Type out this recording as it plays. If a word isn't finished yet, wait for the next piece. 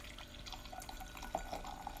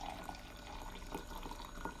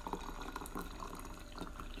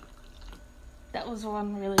That was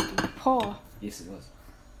one really big pour. Yes, it was.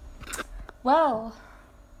 Well.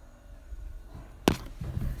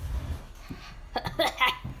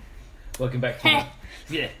 Welcome back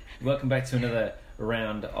to another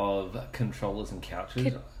round of Controllers and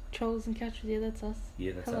Couches. Controllers and Couches, yeah, that's us.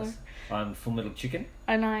 Yeah, that's Hello. us. I'm Full Metal Chicken.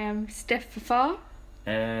 And I am Steph Fafar.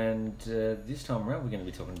 And this time around, we're going to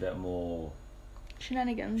be talking about more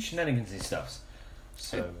Shenanigans and stuffs.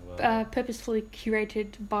 So, purposefully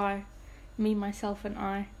curated by me, myself, and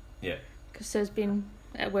I. Yeah. Because Sir's been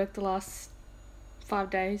at work the last 5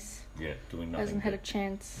 days. Yeah, doing nothing. Hasn't had a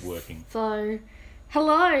chance. Working. So,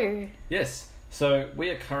 hello. Yes. So, we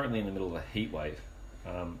are currently in the middle of a heat wave.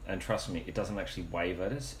 And trust me, it doesn't actually wave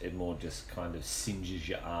at us. It more just kind of singes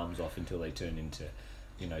your arms off until they turn into,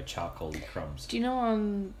 charcoaly crumbs. Do you know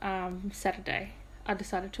on Saturday, I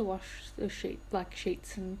decided to wash the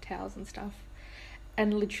sheets and towels and stuff.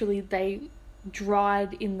 And literally they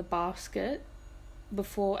dried in the basket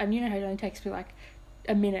before, and you know how it only takes me like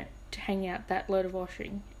a minute to hang out that load of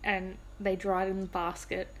washing, and they dried in the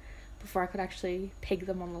basket before I could actually peg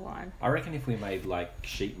them on the line. I reckon if we made like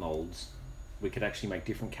sheet molds, we could actually make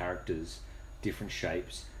different characters, different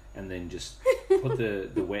shapes, and then just put the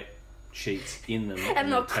wet sheets in them. And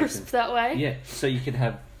not crisp that way. Yeah, so you could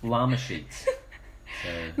have llama sheets.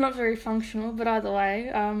 Not very functional, but either way,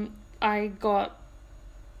 I got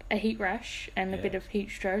a heat rash and a bit of heat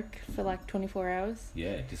stroke for like 24 hours.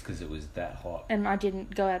 Yeah, just because it was that hot. And I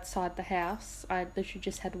didn't go outside the house. I literally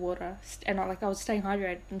just had water. And I was staying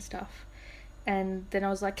hydrated and stuff. And then I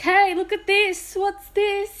was like, hey, look at this. What's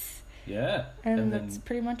this? Yeah. And that's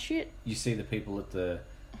pretty much it. You see the people at the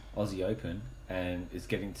Aussie Open and it's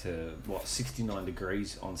getting to, 69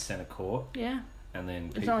 degrees on centre court. Yeah. And then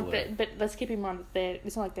people it's not like but let's keep in mind that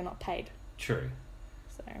it's not like they're not paid. True.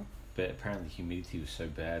 So. But apparently the humidity was so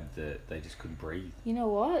bad that they just couldn't breathe. You know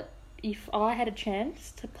what? If I had a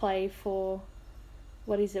chance to play for,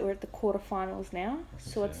 what is it? We're at the quarterfinals now.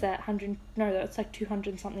 So it's that 100. No, that's like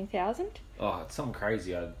 200 something thousand. Oh, it's something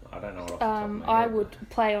crazy. I don't know what off the top of my I head, would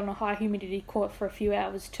play on a high humidity court for a few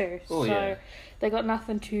hours too. Oh, so yeah. They got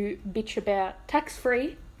nothing to bitch about. Tax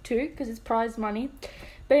free too, because it's prize money.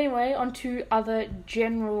 But anyway, on to other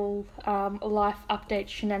general life update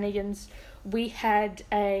shenanigans. We had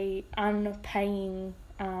a unpaying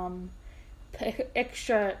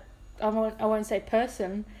extra, I won't say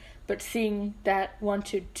person, but thing that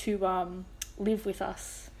wanted to live with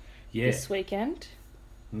us this weekend.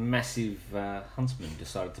 Massive huntsman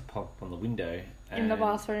decided to pop on the window. In the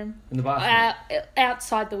bathroom.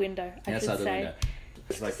 Outside the window, I should say. Window.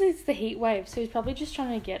 Because it's the heat wave, so he's probably just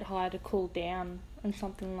trying to get high to cool down and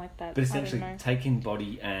something like that. But essentially, taking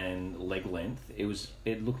body and leg length,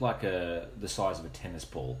 it looked like the size of a tennis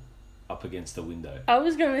ball up against the window. I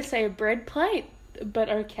was going to say a bread plate, but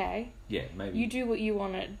okay. Yeah, maybe. You do what you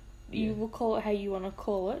want it. You will call it how you want to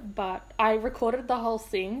call it, but I recorded the whole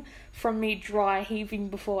thing from me dry heaving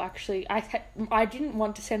before actually. I didn't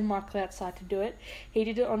want to send Michael outside to do it. He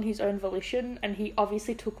did it on his own volition, and he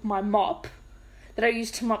obviously took my mop that I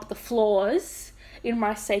used to mop the floors in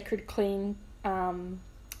my sacred clean,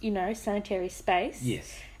 sanitary space.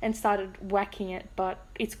 Yes. And started whacking it, but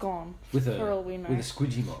it's gone. For all we know. With a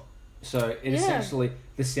squidgy mop. So it essentially,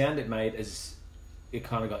 the sound it made as it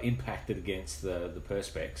kind of got impacted against the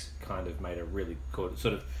perspex kind of made a really good,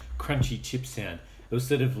 sort of crunchy chip sound. It was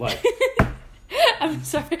sort of like... I'm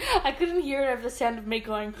sorry, I couldn't hear it over the sound of me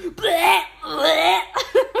going... bleh, bleh.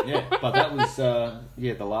 Yeah, but that was,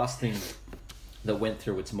 the last thing that went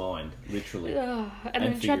through its mind, literally. And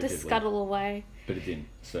then it tried to scuttle away. But it didn't.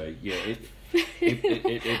 So, yeah, it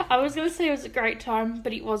I was going to say it was a great time,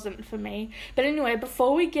 but it wasn't for me. But anyway,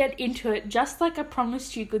 before we get into it, just like I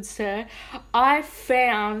promised you, good sir, I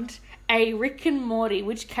found a Rick and Morty,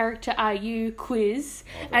 which character are you quiz,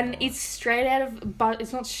 and it's straight out of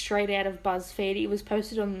it's not straight out of BuzzFeed. It was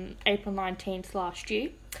posted on April 19th last year.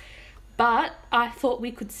 But I thought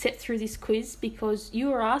we could set through this quiz because you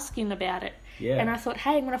were asking about it. Yeah. And I thought,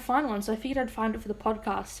 hey, I'm going to find one. So I figured I'd find it for the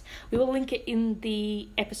podcast. We will link it in the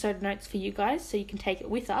episode notes for you guys so you can take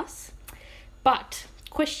it with us. But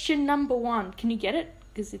question number 1. Can you get it?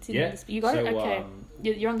 Because it's in this. You got it? Okay.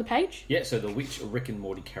 You're on the page? Yeah, so which Rick and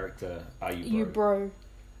Morty character are you, bro? You, bro.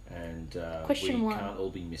 And question 1. Can't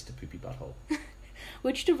all be Mr. Poopy Butthole.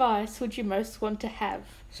 Which device would you most want to have?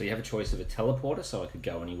 So you have a choice of a teleporter so I could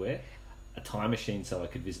go anywhere, a time machine so I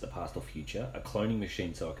could visit the past or future, a cloning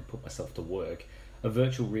machine so I could put myself to work, a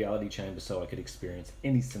virtual reality chamber so I could experience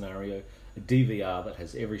any scenario, a DVR that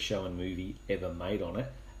has every show and movie ever made on it,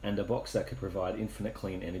 and a box that could provide infinite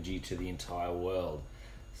clean energy to the entire world.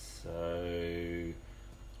 So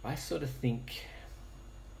I sort of think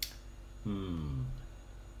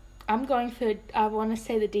I'm going for, I want to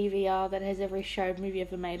say the DVR that has every show movie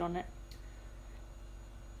ever made on it.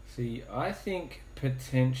 See, I think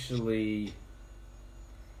potentially,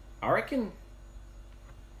 I reckon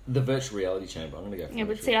the virtual reality chamber. I'm going to go for Yeah,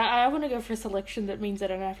 but see, I want to go for a selection that means I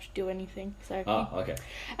don't have to do anything. So, okay.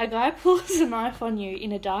 A guy pulls a knife on you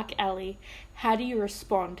in a dark alley. How do you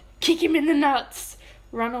respond? Kick him in the nuts!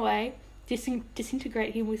 Run away.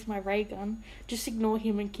 Disintegrate him with my ray gun. Just ignore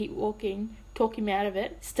him and keep walking. Talk him out of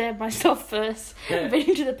it. Stab myself first. Beat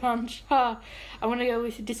him to the punch. I want to go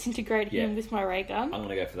with disintegrate him with my ray gun. I'm going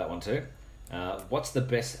to go for that one too. What's the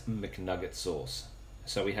best McNugget sauce?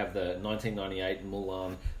 So we have the 1998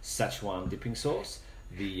 Mulan Szechuan dipping sauce,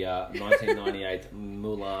 the 1998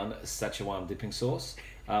 Mulan Szechuan dipping sauce.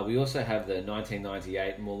 We also have the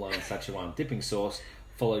 1998 Mulan Szechuan dipping sauce,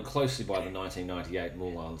 followed closely by the 1998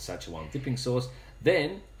 Mulan Szechuan dipping sauce.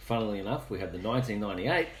 Then, funnily enough, we have the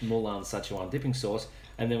 1998 Mulan Szechuan dipping sauce,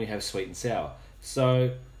 and then we have sweet and sour.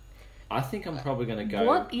 So, I think I'm probably going to go...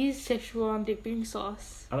 What is Szechuan dipping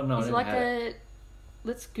sauce? I don't know. It's like a...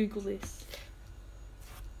 Let's Google this.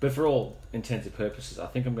 But for all intents and purposes, I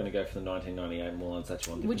think I'm going to go for the 1998 Mulan Szechuan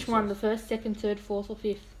dipping sauce. Which one? The first, second, third, fourth, or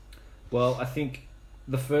fifth? Well, I think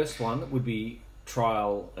the first one would be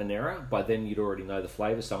trial and error. By then, you'd already know the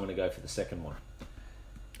flavour, so I'm going to go for the second one.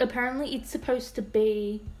 Apparently, it's supposed to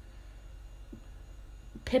be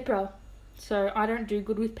pepper. So, I don't do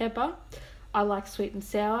good with pepper. I like sweet and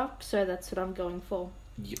sour, so that's what I'm going for.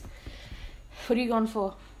 Yep. What are you going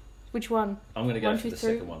for? Which one? I'm going to go for the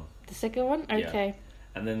second one. The second one? Okay. Yeah.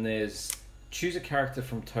 And then there's choose a character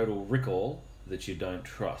from Total Recall that you don't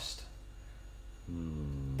trust.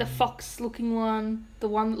 The fox-looking one, the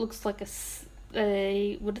one that looks like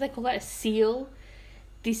a what do they call that? A seal.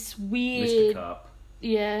 This weird. Mr. Carp.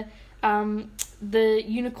 Yeah. The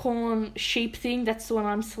unicorn sheep thing. That's the one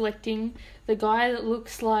I'm selecting. The guy that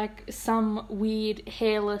looks like some weird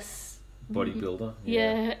hairless. Bodybuilder.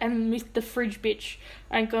 Yeah, and the fridge bitch.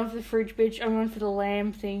 I ain't going for the fridge bitch. I'm going for the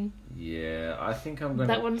lamb thing. Yeah, I think I'm going.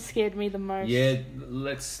 That one scared me the most. Yeah,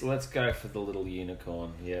 let's go for the little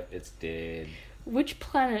unicorn. Yep, it's dead. Which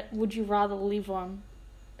planet would you rather live on?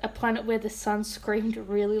 A planet where the sun screamed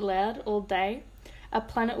really loud all day? A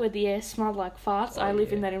planet where the air smelled like farts? I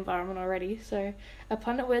live in that environment already. So, a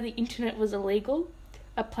planet where the internet was illegal?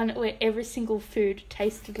 A planet where every single food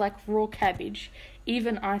tasted like raw cabbage,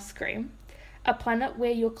 even ice cream? A planet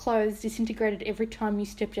where your clothes disintegrated every time you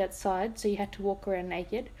stepped outside, so you had to walk around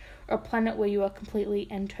naked? Or a planet where you are completely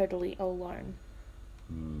and totally alone?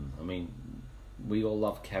 I mean, we all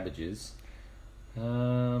love cabbages.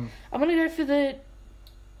 I'm going to go for the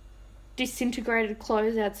disintegrated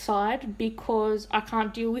clothes outside because I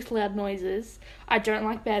can't deal with loud noises. I don't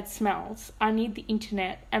like bad smells. I need the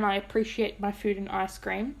internet and I appreciate my food and ice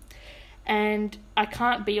cream. And I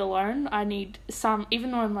can't be alone. I need some,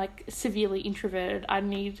 even though I'm like severely introverted, I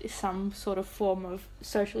need some sort of form of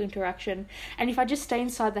social interaction. And if I just stay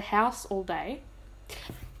inside the house all day,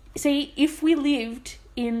 see, if we lived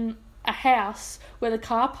in a house where the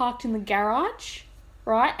car parked in the garage,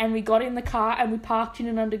 right, and we got in the car and we parked in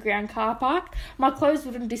an underground car park, my clothes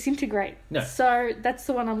wouldn't disintegrate. No. So that's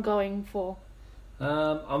the one I'm going for.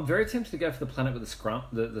 I'm very tempted to go for the planet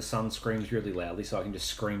where the sun screams really loudly so I can just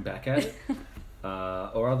scream back at it.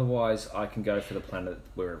 Or otherwise, I can go for the planet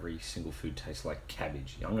where every single food tastes like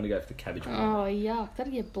cabbage. I'm going to go for the cabbage one. Oh, yuck.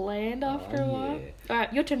 That'll get bland after a while. Yeah.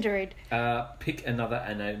 Alright, your turn to read. Pick another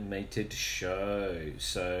animated show.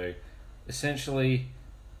 So, essentially,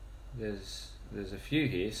 there's a few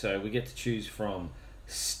here. So, we get to choose from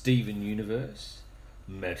Steven Universe,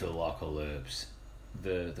 Metalocalypse,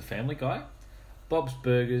 the Family Guy, Bob's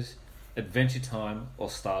Burgers, Adventure Time, or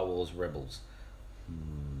Star Wars Rebels.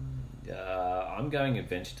 I'm going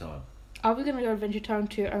Adventure Time. I was going to go Adventure Time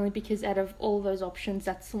too, only because out of all those options,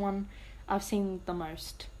 that's the one I've seen the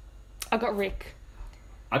most. I got Rick.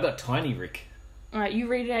 I got Tiny Rick. Alright, you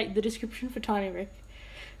read out the description for Tiny Rick.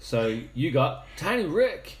 So, you got Tiny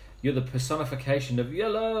Rick. You're the personification of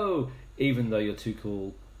YOLO, even though you're too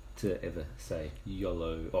cool to ever say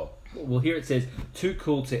YOLO. Oh, well, here it says, too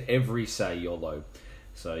cool to ever say YOLO.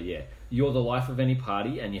 So, yeah, you're the life of any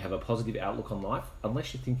party and you have a positive outlook on life,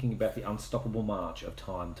 unless you're thinking about the unstoppable march of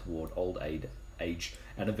time toward old age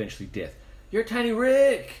and eventually death. You're Tiny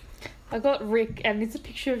Rick! I got Rick, and it's a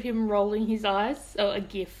picture of him rolling his eyes, or a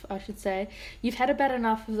gif, I should say. You've had about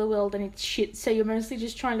enough of the world and its shit, so you're mostly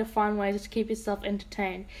just trying to find ways to keep yourself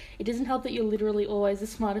entertained. It doesn't help that you're literally always the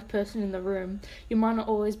smartest person in the room. You might not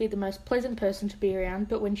always be the most pleasant person to be around,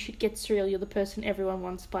 but when shit gets real, you're the person everyone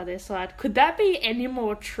wants by their side. Could that be any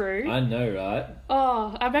more true? I know, right?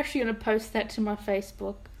 Oh, I'm actually going to post that to my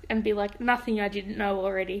Facebook. and be like, nothing I didn't know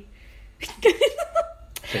already.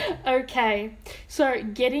 Okay, so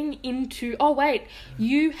getting into... Oh, wait.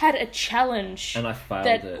 You had a challenge and I failed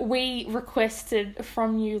that we requested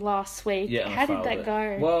from you last week. Yeah, How did that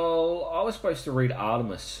go? Well, I was supposed to read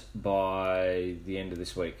Artemis by the end of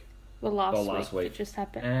this week. Well, last week. It just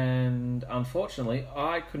happened. And unfortunately,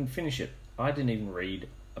 I couldn't finish it. I didn't even read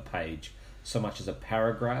a page, so much as a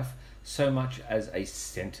paragraph, so much as a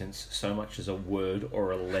sentence, so much as a word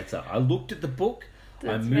or a letter. I looked at the book...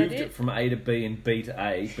 I moved it from A to B and B to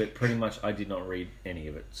A, but pretty much I did not read any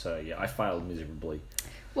of it. So, yeah, I failed miserably.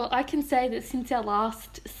 Well, I can say that since our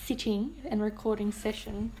last sitting and recording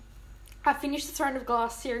session, I finished the Throne of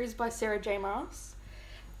Glass series by Sarah J. Maas,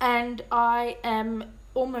 and I am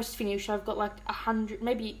almost finished. I've got like 100,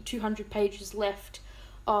 maybe 200 pages left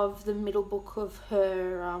of the middle book of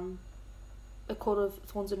her A Court of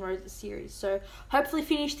Thorns and Roses series. So, hopefully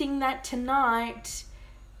finishing that tonight...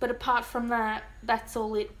 But apart from that, that's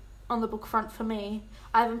all it on the book front for me.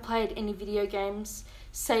 I haven't played any video games,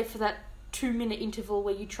 save for that 2-minute interval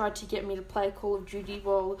where you tried to get me to play Call of Duty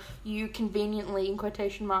while you conveniently, in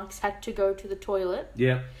quotation marks, had to go to the toilet.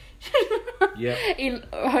 Yeah. Yeah. In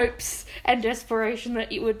hopes and desperation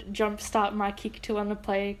that it would jumpstart my kick to want to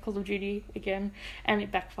play Call of Duty again. And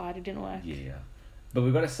it backfired, it didn't work. Yeah. But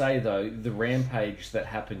we've got to say, though, the rampage that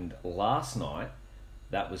happened last night,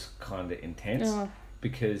 that was kind of intense. Oh.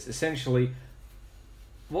 Because essentially,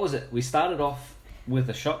 what was it? We started off with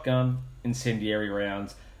a shotgun, incendiary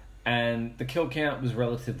rounds, and the kill count was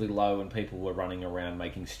relatively low and people were running around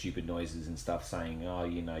making stupid noises and stuff saying, oh,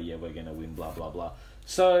 you know, yeah, we're going to win, blah, blah, blah.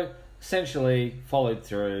 So, essentially, followed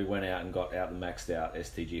through, went out and got out the maxed out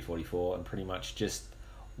STG-44 and pretty much just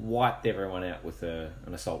wiped everyone out with an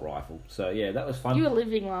assault rifle. So, yeah, that was fun. You were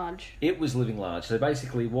living large. It was living large. So,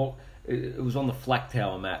 basically, it was on the Flak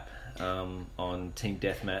Tower map. On Team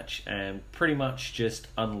Deathmatch, and pretty much just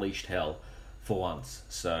unleashed hell for once.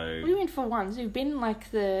 So what do you mean for once? You've been like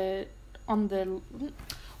on the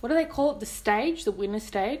what do they call it? The stage, the winner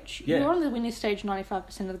stage. Yeah. You're on the winner stage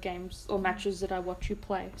 95% of the games or matches that I watch you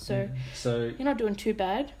play. So you're not doing too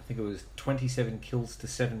bad. I think it was 27 kills to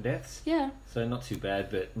 7 deaths. Yeah. So not too bad,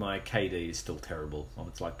 but my KD is still terrible.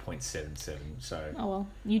 It's like 0.77. So. Oh well,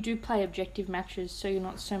 you do play objective matches, so you're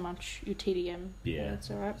not so much your TDM. Yeah. That's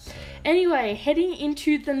alright. So. Anyway, heading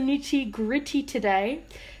into the nitty gritty today.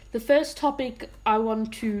 The first topic I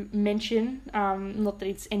want to mention, not that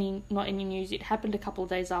it's not any news, it happened a couple of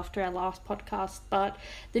days after our last podcast, but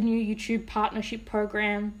the new YouTube partnership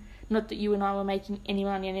program, not that you and I were making any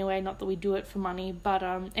money anyway, not that we do it for money, but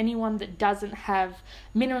anyone that doesn't have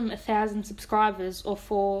minimum 1,000 subscribers or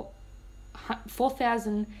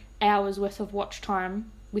 4,000 hours worth of watch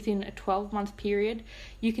time within a 12-month period,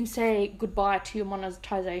 you can say goodbye to your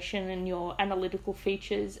monetization and your analytical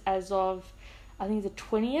features as of I think the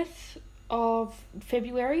 20th of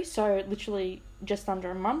February, so literally just under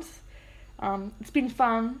a month. It's been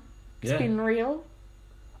fun. It's been real.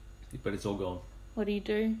 But it's all gone. What do you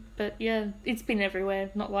do? But yeah, it's been everywhere.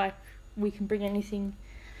 Not like we can bring anything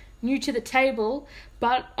new to the table.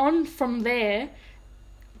 But on from there,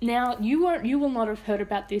 now you will not have heard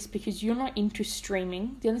about this because you're not into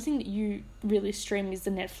streaming. The only thing that you really stream is the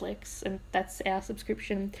Netflix, and that's our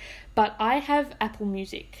subscription. But I have Apple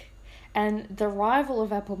Music. And the rival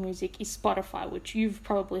of Apple Music is Spotify, which you've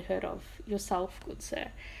probably heard of yourself, good sir.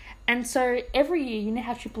 And so every year, you know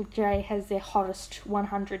how Triple J has their hottest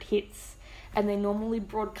 100 hits, and they normally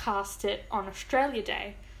broadcast it on Australia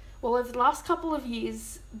Day. Well, over the last couple of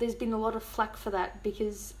years, there's been a lot of flack for that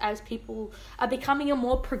because as people are becoming a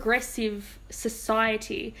more progressive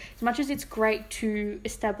society, as much as it's great to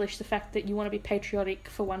establish the fact that you want to be patriotic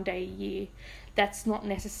for one day a year, that's not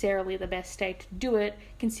necessarily the best day to do it,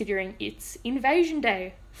 considering it's Invasion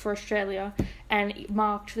Day for Australia, and it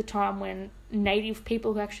marked the time when native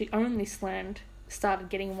people who actually own this land started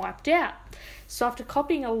getting wiped out. So after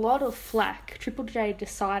copying a lot of flack, Triple J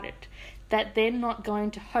decided that they're not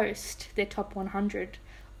going to host their top 100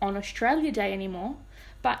 on Australia Day anymore,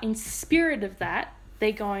 but in spirit of that,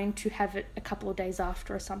 they're going to have it a couple of days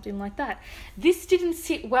after or something like that. This didn't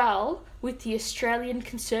sit well with the Australian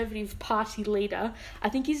Conservative Party leader. I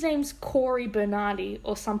think his name's Cory Bernardi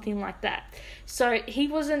or something like that. So he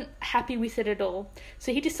wasn't happy with it at all.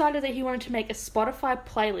 So he decided that he wanted to make a Spotify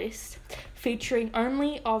playlist featuring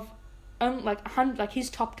only his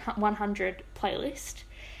top 100 playlist,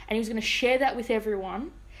 and he was going to share that with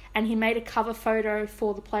everyone. And he made a cover photo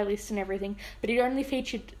for the playlist and everything, but it only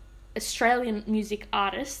featured Australian music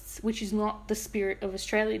artists, which is not the spirit of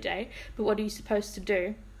Australia Day, but what are you supposed to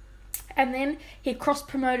do? And then he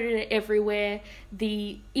cross-promoted it everywhere.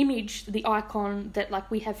 The image, the icon that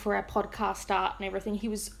like we have for our podcast art and everything, he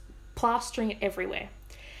was plastering it everywhere.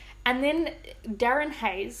 And then Darren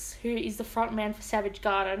Hayes, who is the front man for Savage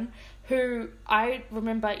Garden, who I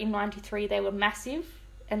remember in 93 they were massive,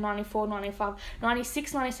 and 94, 95,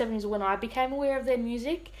 96, 97 is when I became aware of their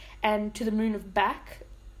music, and To the Moon of Back,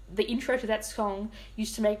 the intro to that song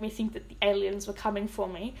used to make me think that the aliens were coming for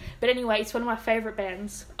me. But anyway, it's one of my favourite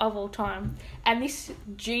bands of all time. And this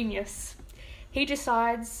genius, he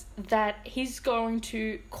decides that he's going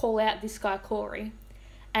to call out this guy Corey,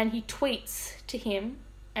 and he tweets to him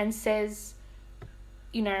and says,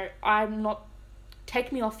 you know,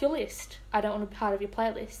 take me off your list. I don't want to be part of your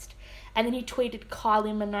playlist. And then he tweeted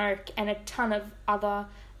Kylie Minogue and a ton of other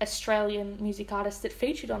Australian music artists that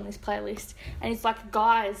featured on this playlist. And he's like,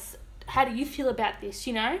 guys, how do you feel about this,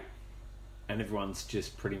 you know? And everyone's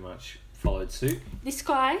just pretty much followed suit. This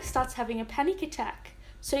guy starts having a panic attack.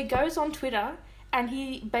 So he goes on Twitter and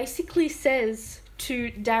he basically says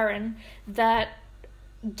to Darren that,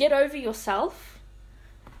 get over yourself.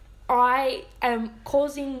 I am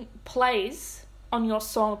causing plays on your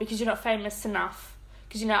song because you're not famous enough.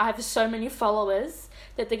 Because, you know, I have so many followers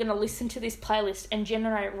that they're going to listen to this playlist and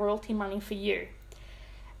generate royalty money for you.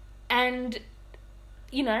 And,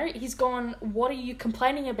 you know, he's gone, what are you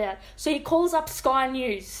complaining about? So he calls up Sky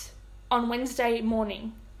News on Wednesday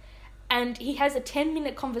morning. And he has a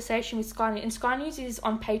 10-minute conversation with Sky News. And Sky News is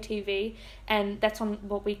on pay TV, and that's on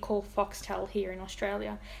what we call Foxtel here in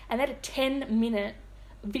Australia. And they had a 10-minute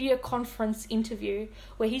video conference interview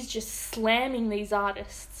where he's just slamming these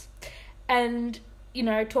artists. And, you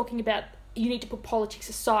know, talking about, you need to put politics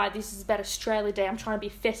aside. This is about Australia Day. I'm trying to be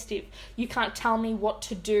festive. You can't tell me what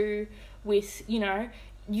to do with, you know,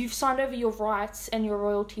 you've signed over your rights and your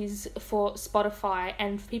royalties for Spotify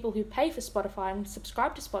and for people who pay for Spotify and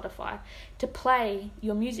subscribe to Spotify to play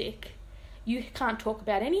your music. You can't talk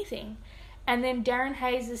about anything. And then Darren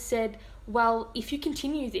Hayes has said, well, if you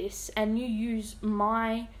continue this and you use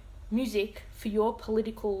my music for your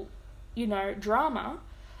political, you know, drama,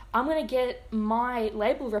 I'm going to get my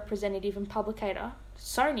label representative and publicator,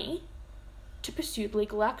 Sony, to pursue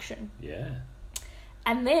legal action. Yeah.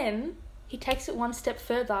 And then he takes it one step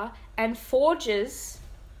further and forges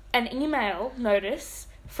an email notice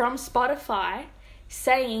from Spotify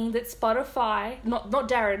saying that Spotify, not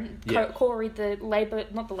Darren, yeah. Corey, the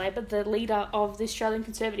leader of the Australian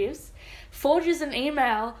Conservatives, forges an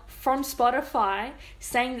email from Spotify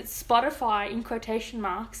saying that Spotify, in quotation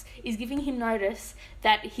marks, is giving him notice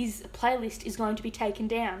that his playlist is going to be taken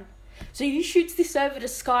down. So he shoots this over to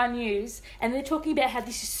Sky News, and they're talking about how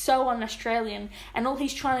this is so un-Australian, and all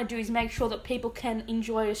he's trying to do is make sure that people can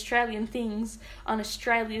enjoy Australian things on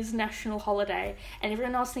Australia's national holiday, and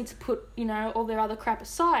everyone else needs to put, you know, all their other crap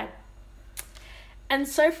aside. And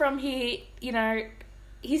so from here, you know,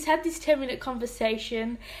 he's had this 10-minute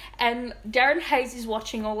conversation, and Darren Hayes is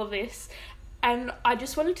watching all of this, and I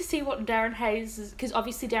just wanted to see what Darren Hayes, because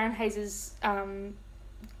obviously Darren Hayes's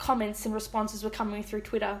comments and responses were coming through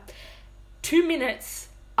Twitter. 2 minutes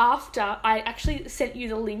after, I actually sent you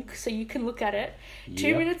the link so you can look at it. Yep.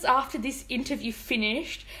 2 minutes after this interview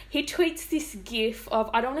finished, he tweets this gif of,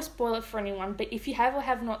 I don't want to spoil it for anyone, but if you have or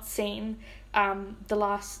have not seen the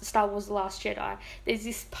last Star Wars The Last Jedi, there's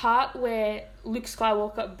this part where Luke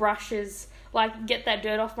Skywalker brushes, like, get that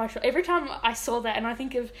dirt off my shoulder. Every time I saw that, and I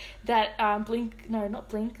think of that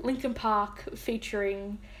Linkin Park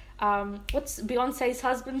featuring what's Beyonce's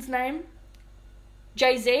husband's name?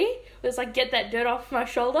 Jay-Z. Was like, get that dirt off my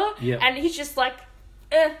shoulder. Yep. And he's just like,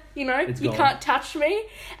 you know, it's you can't touch me.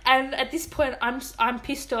 And at this point, I'm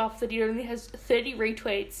pissed off that he only has 30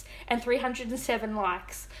 retweets and 307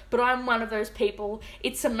 likes. But I'm one of those people.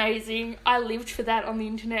 It's amazing. I lived for that on the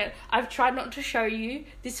internet. I've tried not to show you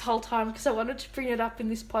this whole time because I wanted to bring it up in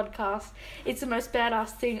this podcast. It's the most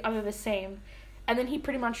badass thing I've ever seen. And then he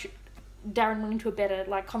pretty much, Darren went into a better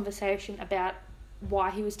conversation about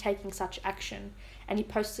why he was taking such action, and he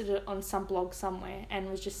posted it on some blog somewhere and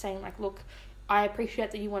was just saying, like, look, I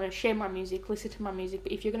appreciate that you want to share my music, listen to my music,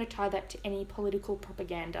 but if you're going to tie that to any political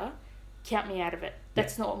propaganda, count me out of it.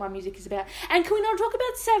 That's not what my music is about. And can we not talk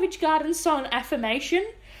about Savage Garden's song Affirmation,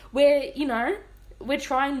 where, you know, we're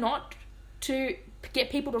trying not to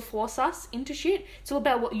get people to force us into shit. It's all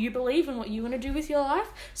about what you believe and what you want to do with your life.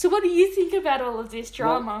 So what do you think about all of this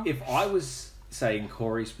drama? Well, if I was, say, in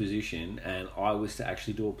Corey's position and I was to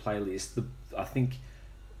actually do a playlist, I think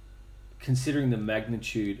considering the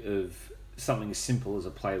magnitude of something as simple as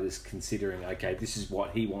a playlist, considering, okay, this is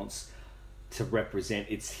what he wants to represent,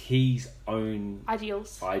 it's his own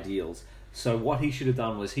ideals. So what he should have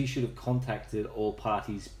done was he should have contacted all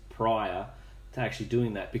parties prior to actually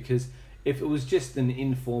doing that. Because if it was just an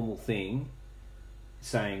informal thing,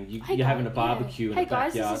 saying you're having a barbecue in the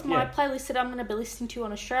backyard. Hey guys, this is my playlist that I'm going to be listening to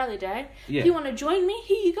on Australia Day. If you want to join me,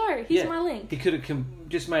 here you go. Here's my link. He could have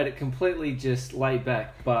just made it completely just laid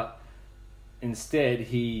back, but instead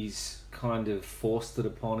he's kind of forced it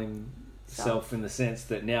upon himself in the sense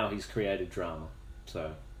that now he's created drama.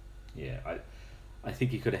 So, I think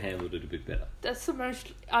he could have handled it a bit better. That's the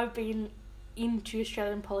most I've been into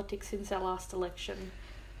Australian politics since our last election,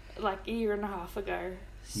 like a year and a half ago.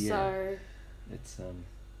 Yeah. So...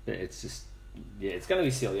 It's just, it's going to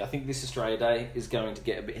be silly. I think this Australia Day is going to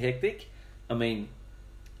get a bit hectic. I mean,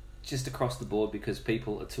 just across the board because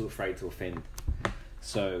people are too afraid to offend.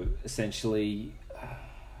 So, essentially,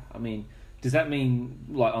 I mean, does that mean,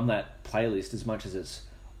 like, on that playlist, as much as it's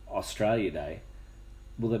Australia Day,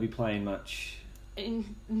 will they be playing much...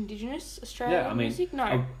 Indigenous Australian music?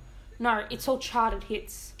 No. No, it's all charted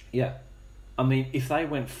hits. Yeah. I mean, if they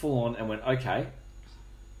went full on and went, okay,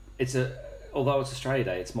 although it's Australia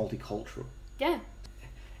Day, it's multicultural. Yeah.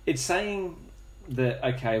 It's saying that,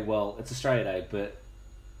 okay, well, it's Australia Day, but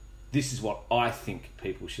this is what I think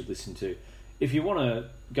people should listen to. If you want to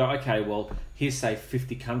go, okay, well, here's, say,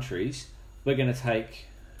 50 countries, we're going to take...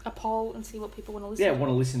 a poll and see what people want to listen to. Yeah, want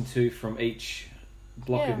to listen to from each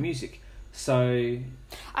block of music. So...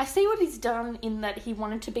 I see what he's done in that he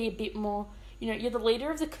wanted to be a bit more... you're the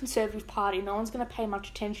leader of the Conservative Party. No one's going to pay much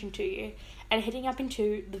attention to you. And heading up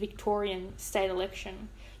into the Victorian state election,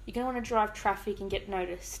 you're going to want to drive traffic and get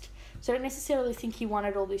noticed. So I don't necessarily think he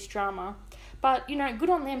wanted all this drama. But, good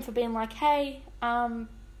on them for being like, hey,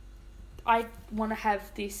 I want to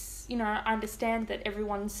have this, I understand that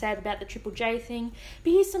everyone's sad about the Triple J thing,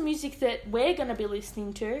 but here's some music that we're going to be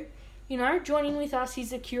listening to. Join in with us.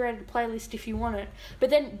 Here's a curated playlist if you want it. But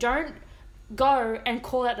then don't go and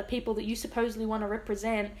call out the people that you supposedly want to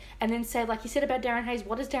represent and then say, like you said about Darren Hayes,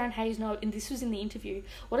 what does Darren Hayes know? And this was in the interview.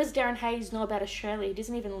 What does Darren Hayes know about Australia? He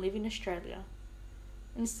doesn't even live in Australia.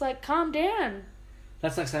 And it's like, calm down.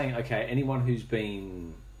 That's like saying, okay, anyone who's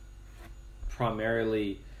been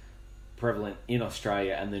primarily prevalent in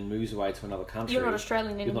Australia and then moves away to another country. You're not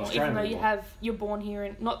Australian anymore, even though you're born here.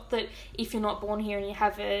 And not that if you're not born here and you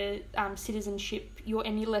have a citizenship, you're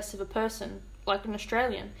any less of a person like an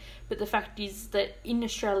Australian. But the fact is that in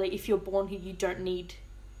Australia, if you're born here, you don't need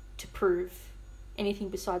to prove anything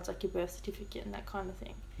besides like your birth certificate and that kind of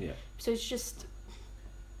thing. Yeah. So it's just,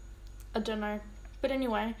 I don't know. But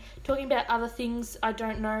anyway, talking about other things I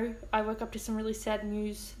don't know, I woke up to some really sad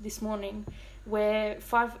news this morning where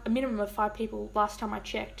a minimum of 5 people, last time I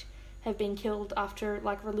checked, have been killed after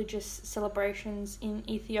like religious celebrations in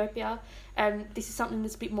Ethiopia. And this is something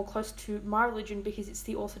that's a bit more close to my religion because it's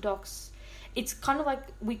the Orthodox. It's kind of like,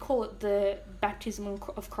 we call it the baptism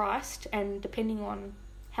of Christ, and depending on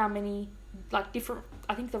how many, like different,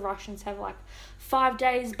 I think the Russians have like 5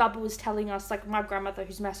 days. Bubba was telling us, like my grandmother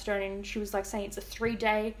who's Macedonian, she was like saying it's a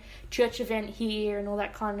 3-day church event here and all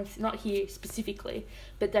that kind of, not here specifically,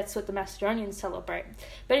 but that's what the Macedonians celebrate.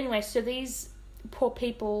 But anyway, so these poor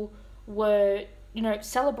people were,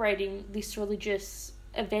 celebrating this religious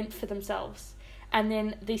event for themselves. And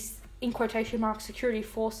then this, in quotation marks, security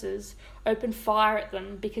forces opened fire at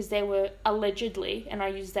them because they were allegedly, and I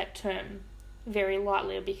use that term very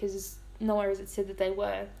lightly because nowhere is it said that they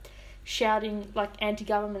were, shouting like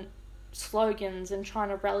anti-government slogans and trying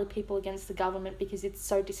to rally people against the government because it's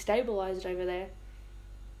so destabilised over there.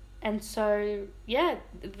 And so,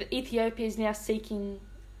 Ethiopia is now seeking,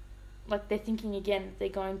 like they're thinking again, they're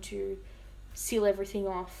going to seal everything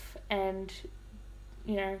off and,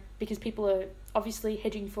 because people are obviously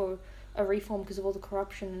hedging for a reform because of all the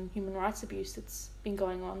corruption and human rights abuse that's been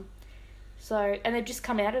going on. So, and they've just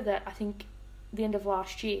come out of that, I think, the end of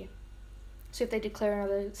last year. So if they declare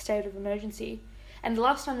another state of emergency, and the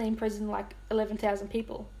last time they imprisoned like 11,000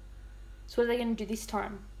 people. So what are they going to do this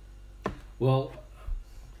time? Well,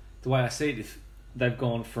 the way I see it, if they've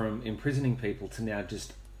gone from imprisoning people to now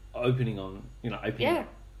just opening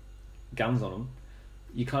guns on them,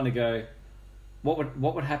 you kind of go,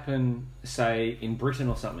 what would happen, say, in Britain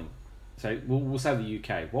or something? So we'll say the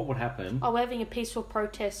UK. What would happen? Oh, we're having a peaceful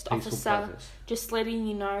officer, just letting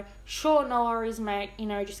you know, sure, no worries, mate,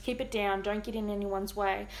 just keep it down, don't get in anyone's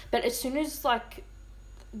way. But as soon as, like,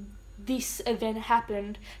 this event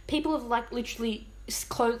happened, people have, like, literally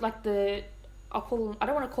closed, like, I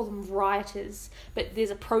don't want to call them rioters, but there's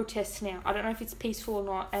a protest now. I don't know if it's peaceful or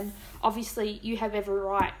not, and obviously you have every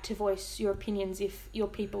right to voice your opinions if your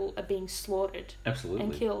people are being slaughtered. Absolutely.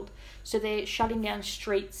 And killed. So they're shutting down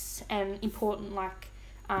streets and important, like,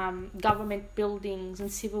 government buildings and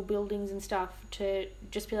civil buildings and stuff to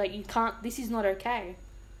just be like, this is not okay.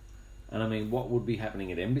 And I mean, what would be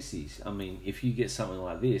happening at embassies? I mean, if you get something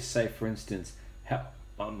like this, say for instance,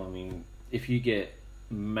 if you get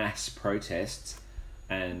mass protests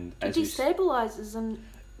and it destabilizes, and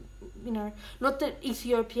not that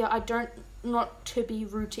Ethiopia. Not to be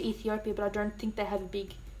rude to Ethiopia, but I don't think they have a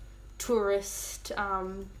big tourist.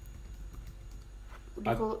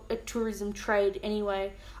 A tourism trade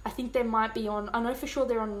anyway. I think they might be on. I know for sure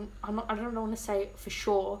they're on. I don't want to say for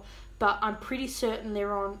sure, but I'm pretty certain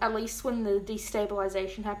they're on. At least when the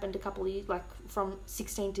destabilization happened a couple of years, like from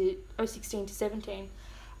 16 to 17,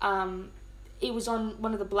 it was on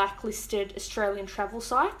one of the blacklisted Australian travel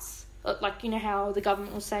sites. Like, how the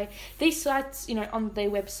government will say, these sites, on their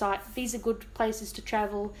website, these are good places to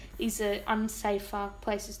travel, these are unsafer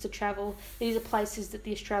places to travel, these are places that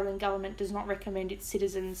the Australian government does not recommend its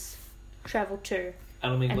citizens travel to.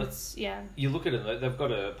 And I mean, you look at it, they've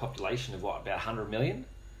got a population of about 100 million?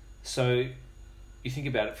 So you think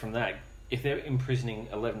about it from that, if they're imprisoning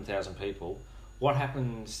 11,000 people, what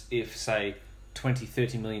happens if, say, 20,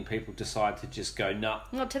 30 million people decide to just go, nah.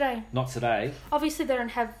 Not today. Not today. Obviously, they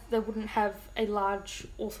wouldn't have a large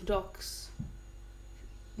Orthodox,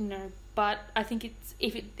 but I think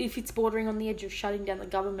if it's bordering on the edge of shutting down the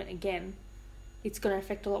government again, it's going to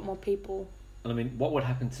affect a lot more people. And I mean, what would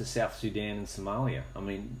happen to South Sudan and Somalia? I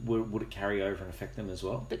mean, would it carry over and affect them as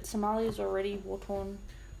well? But Somalia's already war-torn.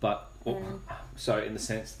 But, so in the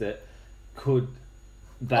sense that could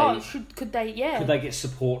they... could they, yeah. Could they get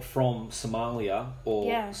support from Somalia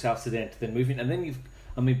or South Sudan to then move in? And then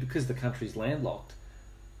because the country's landlocked,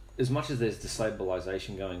 as much as there's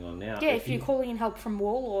destabilisation going on now... Yeah, if you're calling in help from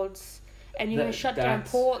warlords and you're going to shut down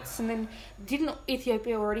ports, and then didn't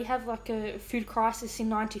Ethiopia already have like a food crisis in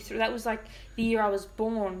 93? That was like the year I was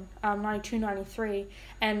born, 92, 93.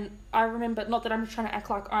 And I remember, not that I'm trying to act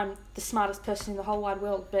like I'm the smartest person in the whole wide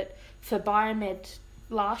world, but for Biomed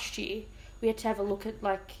last year, we had to have a look at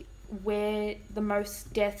like where the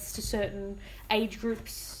most deaths to certain age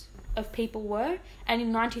groups of people were. And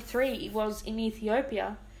in 93, it was in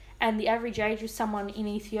Ethiopia. And the average age of someone in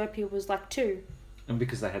Ethiopia was like 2. And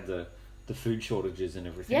because they had the food shortages and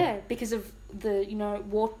everything. Yeah, because of the,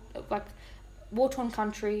 war-torn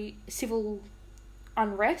country, civil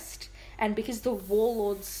unrest, and because the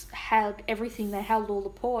warlords had everything, they held all the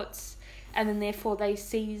ports, and then therefore they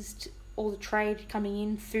seized all the trade coming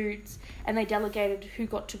in, foods, and they delegated who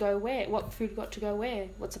got to go where, what food got to go where,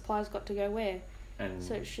 what supplies got to go where. And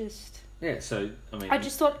so it's just... Yeah, so, I mean... I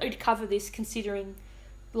just thought I'd cover this considering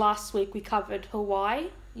last week we covered Hawaii,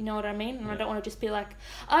 you know what I mean? And I don't want to just be like,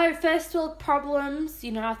 oh, first world problems.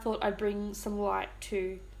 I thought I'd bring some light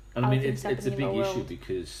to and I mean, it's a big issue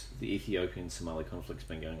because the Ethiopian-Somali conflict's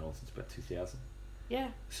been going on since about 2000. Yeah.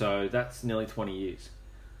 So that's nearly 20 years.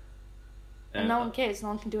 And no one cares. No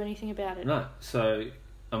one can do anything about it. No. So,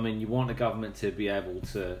 I mean, you want a government to be able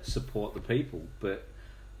to support the people, but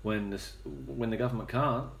when the government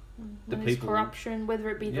can't, when there's corruption, whether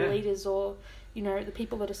it be the leaders or, the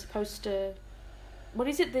people that are supposed to... What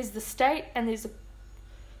is it? There's the state and there's the...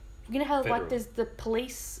 how Federal. Like there's the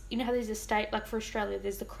police... how there's a state, like for Australia,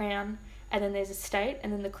 there's the Crown and then there's a state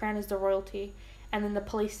and then the Crown is the royalty and then the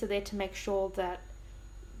police are there to make sure that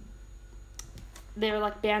there are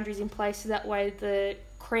like boundaries in place so that way the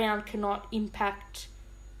Crown cannot impact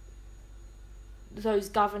those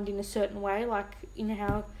governed in a certain way. Like,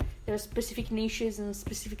 how there are specific niches and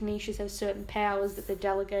specific niches have certain powers that they're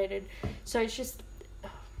delegated. So it's just...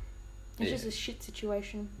 It's just a shit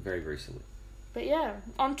situation. Very, very silly. But yeah,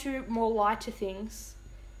 on to more lighter things.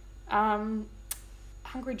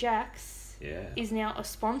 Hungry Jack's is now a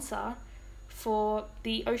sponsor for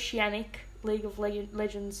the Oceanic League of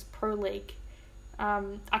Legends Pro League.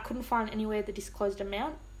 I couldn't find anywhere the disclosed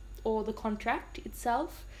amount or the contract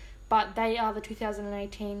itself, but they are the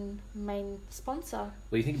 2018 main sponsor.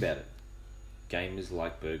 Well, you think about it. Gamers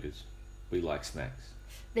like burgers. We like snacks.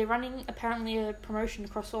 They're running apparently a promotion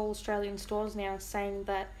across all Australian stores now saying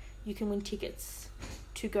that you can win tickets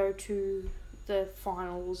to go to the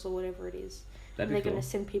finals or whatever it is. They're going to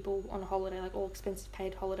send people on a holiday, like all expenses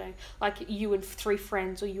paid holiday, like you and 3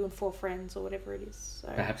 friends or you and 4 friends or whatever it is. So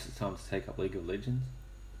perhaps it's time to take up League of Legends.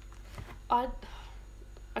 I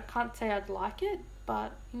can't say I'd like it,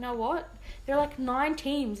 but you know what? There are like 9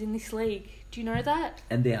 teams in this league. Do you know that?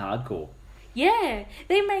 And they're hardcore. Yeah,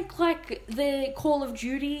 they make like the Call of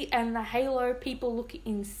Duty and the Halo people look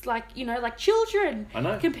like children. I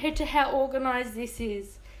know. Compared to how organised this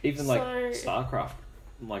is. Even like StarCraft,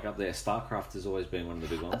 like up there, StarCraft has always been one of the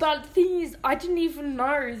big ones. But the thing is, I didn't even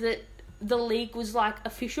know that the league was like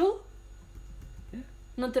official. Yeah.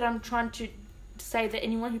 Not that I'm trying to say that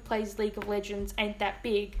anyone who plays League of Legends ain't that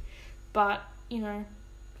big, but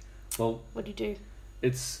Well, Well, what do you do?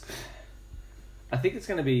 I think it's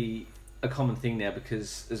going to be a common thing now,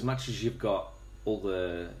 because as much as you've got all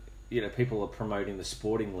the, people are promoting the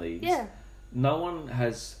sporting leagues. Yeah. No one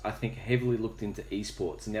has, I think, heavily looked into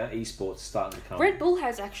esports. Now esports starting to come. Red Bull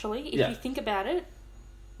has, actually, if you think about it.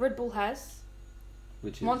 Red Bull has.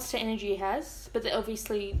 Which is... Monster Energy has. But they're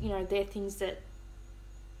obviously, they're things that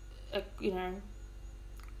are,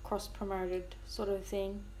 cross-promoted sort of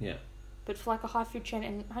thing. Yeah. But for like a high food chain,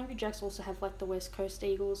 and Hungry Jacks also have like the West Coast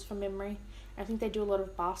Eagles from memory. I think they do a lot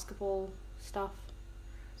of basketball stuff.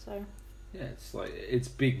 So... Yeah, it's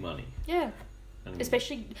big money. Yeah.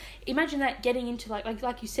 Especially, imagine that getting into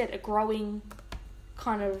like you said, a growing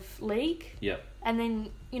kind of league. Yeah. And then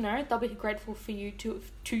they'll be grateful for you to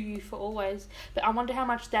you for always. But I wonder how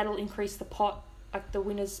much that'll increase the pot, like the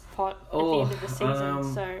winners' pot at the end of the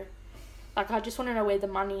season. So, I just want to know where the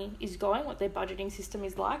money is going, what their budgeting system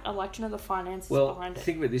is like. I'd like to know the finances behind it. Well,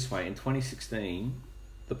 think of it this way: in 2016,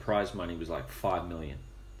 the prize money was like $5 million.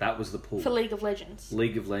 That was the pool. For League of Legends.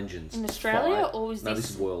 League of Legends. In Australia, or was this... No, this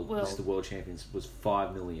is World. This is the World Champions. Was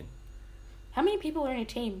 $5 million. How many people are in a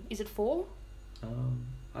team? Is it 4? I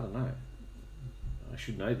don't know. I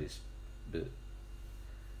should know this, but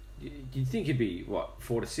you'd think it'd be,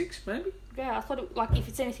 4 to 6, maybe? Yeah, I thought if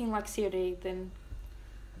it's anything like COD, then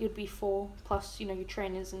it'd be 4, plus, your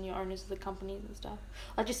trainers and your owners of the companies and stuff.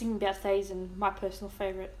 I just thinking about FaZe and my personal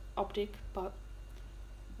favourite, Optic, but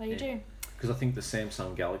what do you do? Because I think the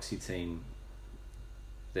Samsung Galaxy team,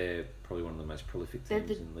 they're probably one of the most prolific teams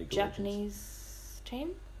in League of Legends. They're the Japanese team?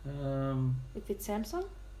 If it's Samsung?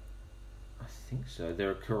 I think so. They're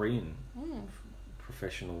a Korean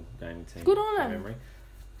professional gaming team. Good on them. Memory.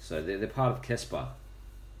 So they're part of Kespa.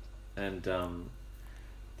 And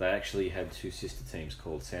they actually had 2 sister teams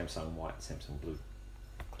called Samsung White and Samsung Blue.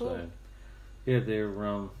 Cool. So, yeah,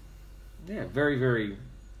 they're very, very,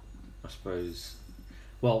 I suppose...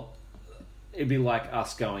 Well... It'd be like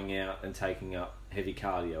us going out and taking up heavy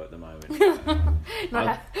cardio at the moment.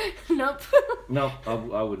 Nope. Nope,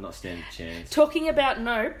 I would not stand a chance. Talking about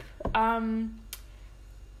nope,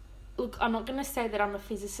 look, I'm not going to say that I'm a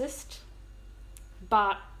physicist,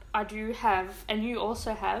 but I do have, and you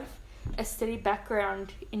also have, a steady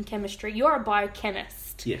background in chemistry. You're a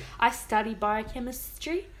biochemist. Yeah. I study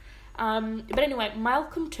biochemistry. But anyway,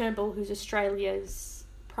 Malcolm Turnbull, who's Australia's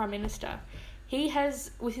Prime Minister... He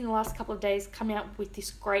has, within the last couple of days, come out with this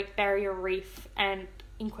Great Barrier Reef and,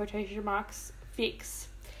 in quotation marks, fix.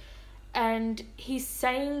 And he's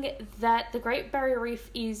saying that the Great Barrier Reef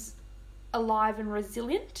is alive and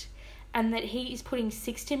resilient, and that he is putting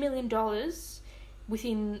 $60 million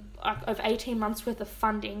within of 18 months worth of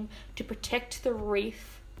funding to protect the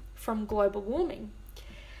reef from global warming.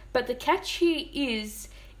 But the catch here is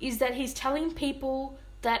that he's telling people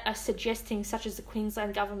that are suggesting, such as the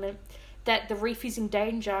Queensland government, that the reef is in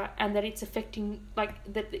danger and that it's affecting,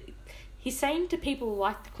 he's saying to people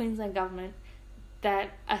like the Queensland government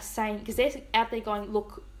that are saying, because they're out there going,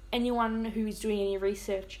 look, anyone who is doing any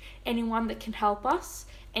research, anyone that can help us,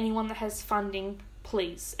 anyone that has funding,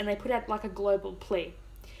 please. And they put out a global plea.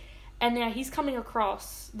 And now he's coming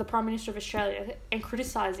across, the Prime Minister of Australia, and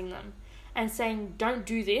criticising them and saying, don't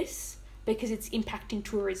do this because it's impacting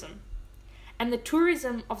tourism. And the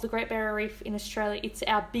tourism of the Great Barrier Reef in Australia, it's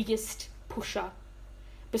our biggest pusher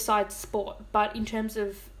besides sport. But in terms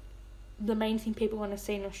of the main thing people want to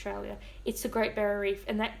see in Australia, it's the Great Barrier Reef,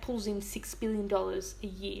 and that pulls in $6 billion a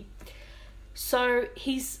year. So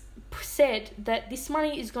he's said that this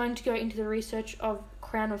money is going to go into the research of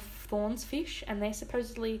crown of thorns fish, and they're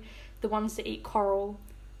supposedly the ones that eat coral,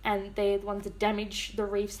 and they're the ones that damage the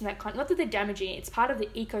reefs and that kind. Not that they're damaging it, it's part of the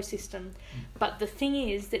ecosystem. But the thing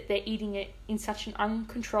is that they're eating it in such an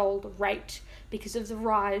uncontrolled rate because of the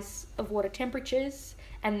rise of water temperatures,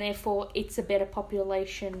 and therefore it's a better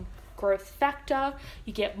population growth factor.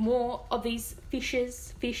 You get more of these fish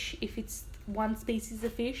if it's one species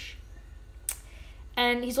of fish.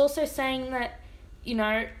 And he's also saying that,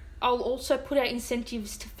 I'll also put out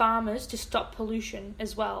incentives to farmers to stop pollution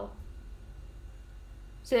as well.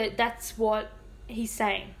 So that's what he's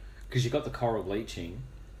saying. Because you've got the coral bleaching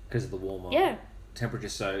because of the warmer temperature.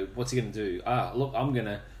 So what's he going to do? Look, I'm going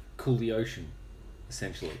to cool the ocean,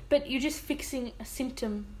 essentially. But you're just fixing a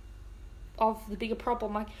symptom of the bigger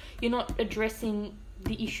problem. You're not addressing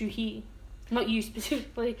the issue here. Not you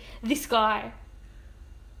specifically, this guy.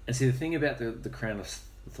 And see, the thing about the crown of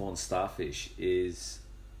thorns starfish is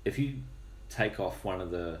if you take off one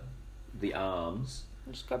of the arms...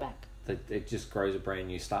 Just go back. It just grows a brand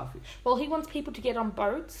new starfish. Well, he wants people to get on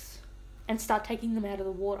boats and start taking them out of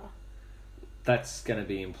the water. That's going to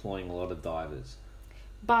be employing a lot of divers.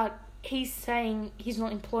 But he's saying he's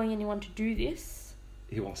not employing anyone to do this.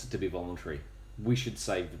 He wants it to be voluntary. We should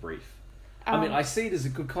save the reef. I mean, I see it as a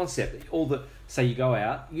good concept. Say you go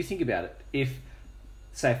out, you think about it. If,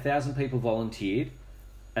 say, 1,000 people volunteered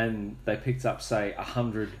and they picked up, say,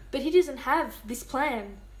 100... But he doesn't have this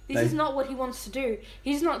plan. This is not what he wants to do.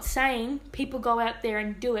 He's not saying people go out there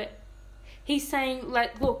and do it. He's saying,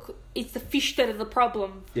 like, look, it's the fish that are the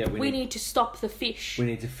problem. Yeah, we need to stop the fish. We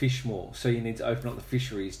need to fish more. So you need to open up the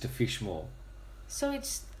fisheries to fish more. So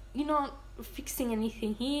you're not fixing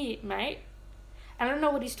anything here, mate. I don't know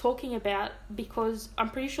what he's talking about because I'm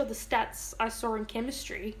pretty sure the stats I saw in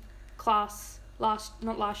chemistry class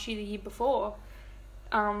not last year, the year before,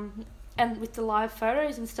 and with the live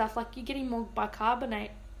photos and stuff, like, you're getting more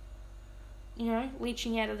bicarbonate,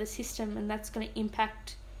 leaching out of the system, and that's going to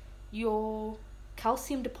impact your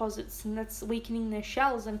calcium deposits, and that's weakening their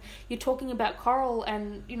shells. And you're talking about coral,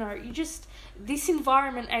 and this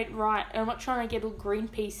environment ain't right. I'm not trying to get all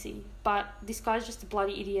Greenpeacey, but this guy's just a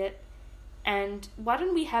bloody idiot. And why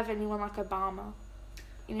don't we have anyone like Obama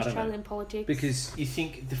in Australian politics? Because you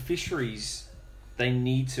think the fisheries, they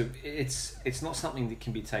need to... It's not something that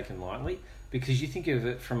can be taken lightly, because you think of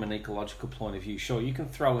it from an ecological point of view. Sure, you can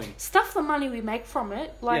throw in... Stuff the money we make from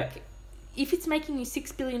it. If it's making you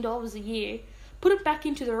 $6 billion a year, put it back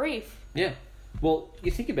into the reef. Yeah. Well, you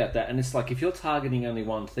think about that, and it's like, if you're targeting only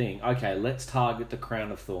one thing, okay, let's target the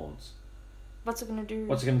crown of thorns. What's it going to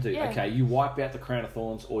do? Yeah. Okay, you wipe out the crown of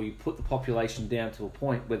thorns, or you put the population down to a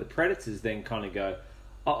point where the predators then kind of go,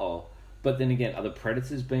 uh-oh. But then again, are the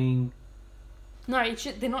predators being... No,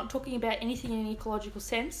 they're not talking about anything in an ecological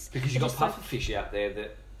sense. Because you've got pufferfish out there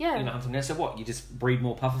that... Yeah. Hunt them now. So what? You just breed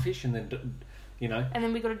more pufferfish and then... And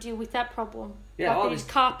then we've got to deal with that problem. Yeah, like there's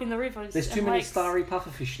carp in the rivers. There's too many starry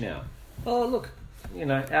pufferfish now. Oh, look,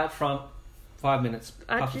 out front, 5 minutes,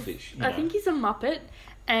 pufferfish. I think he's a muppet,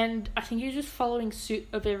 and I think he's just following suit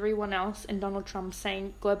of everyone else and Donald Trump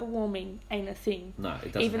saying global warming ain't a thing. No, it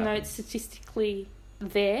doesn't Even though it's statistically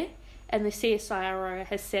there, and the CSIRO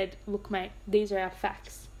has said, look, mate, these are our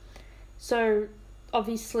facts. So,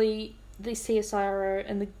 obviously, the CSIRO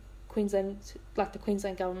and the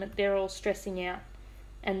Queensland government, they're all stressing out,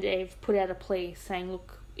 and they've put out a plea saying,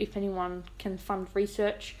 look, if anyone can fund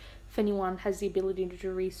research, if anyone has the ability to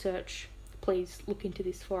do research, please look into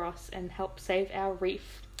this for us and help save our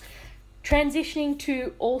reef. Transitioning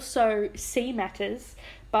to also sea matters,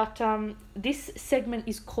 but this segment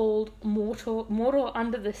is called Mordor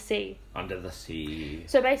Under the Sea. Under the Sea.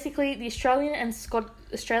 So basically, the Australian and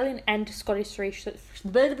Scottish research,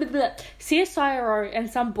 CSIRO and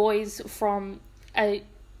some boys from a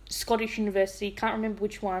Scottish university, can't remember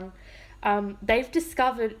which one, they've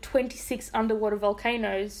discovered 26 underwater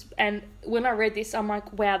volcanoes, and when I read this, I'm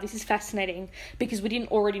like, wow, this is fascinating, because we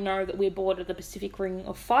didn't already know that we're bordered the Pacific Ring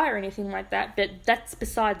of Fire or anything like that, but that's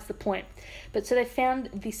besides the point. But so they found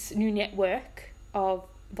this new network of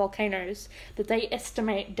volcanoes that they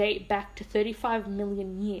estimate date back to 35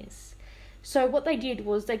 million years. So what they did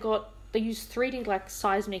was they used 3D like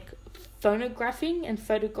seismic photographing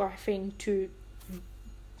to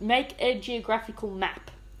make a geographical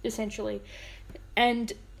map, essentially,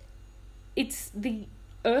 and it's the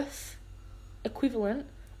Earth equivalent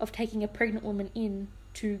of taking a pregnant woman in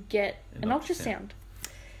to get an ultrasound.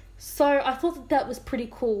 So I thought that was pretty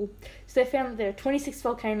cool. So they found that there are 26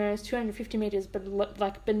 volcanoes, 250 meters, but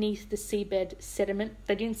like beneath the seabed sediment.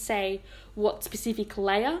 They didn't say what specific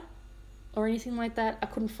layer or anything like that. I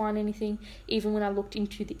couldn't find anything, even when I looked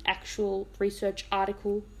into the actual research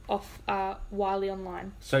article off Wiley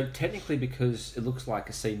Online. So technically, because it looks like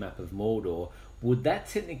a sea map of Mordor, would that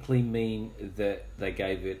technically mean that they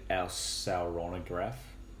gave it our Sauronograph?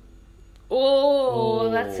 Oh,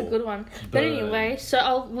 that's a good one. Burn. But anyway, so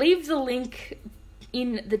I'll leave the link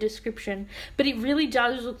in the description, but it really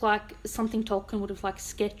does look like something Tolkien would have like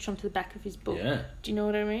sketched onto the back of his book. Yeah. Do you know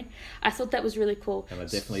what I mean? I thought that was really cool. And I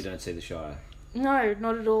definitely don't see the Shire. No,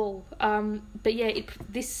 not at all. But yeah,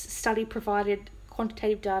 this study provided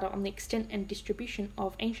quantitative data on the extent and distribution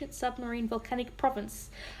of ancient submarine volcanic province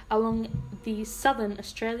along the southern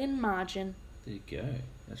Australian margin. There you go.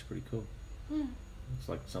 That's pretty cool. It's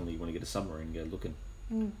like something you want to get a submarine and go looking.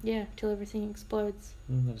 Yeah, till everything explodes.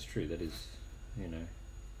 That is true. That is,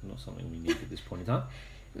 not something we need at this point in time.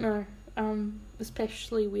 No,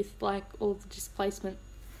 especially with like all the displacement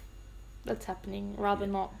that's happening, rather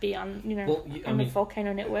not be on the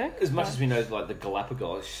volcano network. As much as we know, like the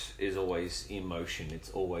Galapagos is always in motion,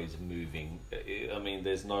 it's always moving. I mean,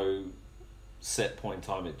 there's no set point in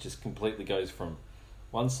time. It just completely goes from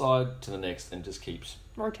one side to the next and just keeps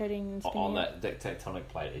rotating and spinning on that tectonic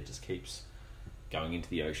plate. It just keeps going into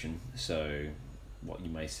the ocean. So what you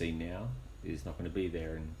may see now is not going to be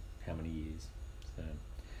there in how many years. So.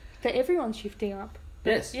 But everyone's shifting up.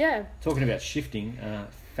 Yes. Yeah. Talking about shifting,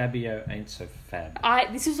 Fabio ain't so fab.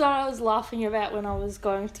 This is what I was laughing about when I was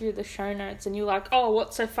going through the show notes, and you were like, "Oh,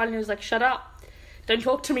 what's so funny?" I was like, "Shut up! Don't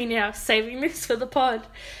talk to me now. Saving this for the pod."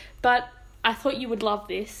 But I thought you would love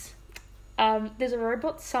this. There's a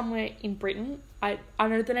robot somewhere in Britain. I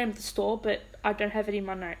know the name of the store, but I don't have it in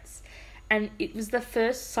my notes. And it was the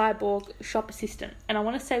first cyborg shop assistant. And I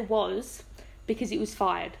want to say was because it was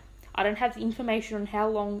fired. I don't have the information on how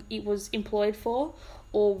long it was employed for,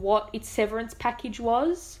 or what its severance package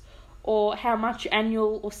was, or how much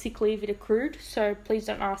annual or sick leave it accrued, so please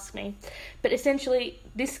don't ask me. But essentially,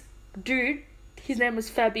 this dude, his name was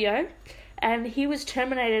Fabio, and he was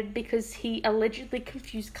terminated because he allegedly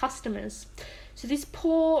confused customers. So this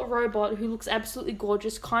poor robot, who looks absolutely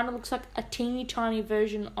gorgeous, kind of looks like a teeny tiny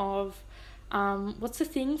version of, what's the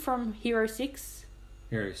thing from Hero 6?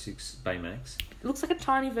 Hero 6 Baymax. It looks like a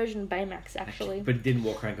tiny version of Baymax, actually. But it didn't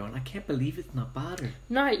walk around going, I can't believe it's not butter.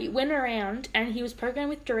 No, it went around, and he was programmed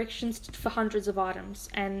with directions for hundreds of items.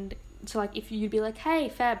 And so, like, if you'd be like, hey,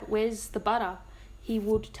 Fab, where's the butter? He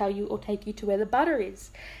would tell you or take you to where the butter is.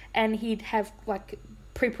 And he'd have, like,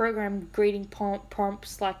 pre-programmed greeting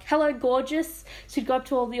prompts like, hello, gorgeous. So he'd go up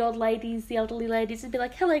to all the old ladies, the elderly ladies, and be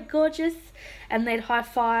like, hello, gorgeous. And they'd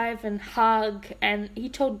high-five and hug, and he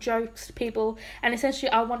told jokes to people. And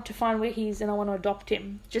essentially, I want to find where he is and I want to adopt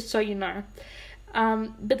him, just so you know.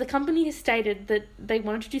 But the company has stated that they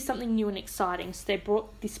wanted to do something new and exciting, so they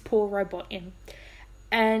brought this poor robot in.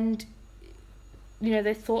 And, you know,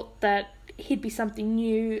 they thought that he'd be something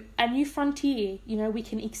new, a new frontier. You know, we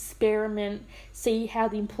can experiment, see how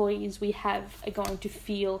the employees we have are going to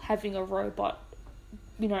feel having a robot,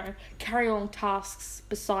 you know, carry on tasks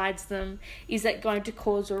besides them. Is that going to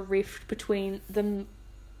cause a rift between them?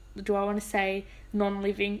 Do I want to say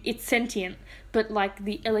non-living? It's sentient, but like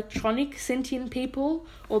the electronic sentient people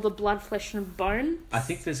or the blood, flesh and bone. I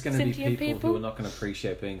think there's going to be people who are not going to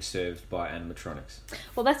appreciate being served by animatronics.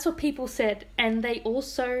 Well, that's what people said. And they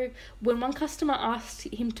also, when one customer asked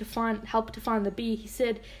him to help to find the beer, he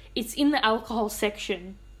said, it's in the alcohol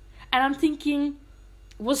section. And I'm thinking,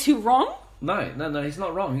 was he wrong? No, he's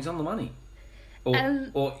not wrong. He's on the money.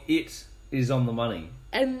 Or it is on the money.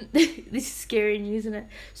 And this is scary news, isn't it?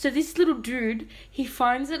 So this little dude, he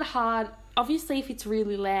finds it hard. Obviously, if it's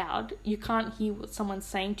really loud, you can't hear what someone's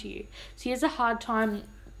saying to you. So he has a hard time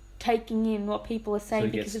taking in what people are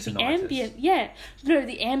saying because of the ambient. Yeah, no,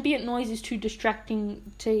 the ambient noise is too distracting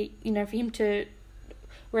to, you know, for him to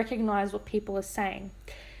recognize what people are saying.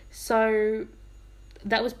 So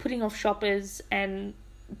that was putting off shoppers and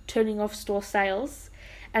turning off store sales.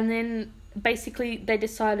 And then basically they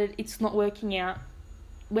decided it's not working out.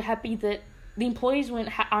 We're happy that the employees weren't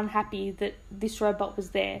unhappy that this robot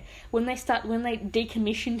was there. When they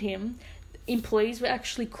decommissioned him, employees were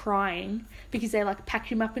actually crying because they like packed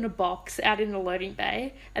him up in a box out in the loading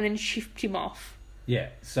bay and then shipped him off. Yeah,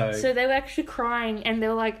 so they were actually crying, and they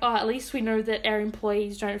were like, "Oh, at least we know that our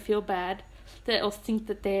employees don't feel bad, that or think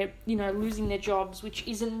that they're, you know, losing their jobs, which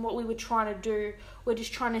isn't what we were trying to do. We're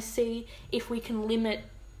just trying to see if we can limit."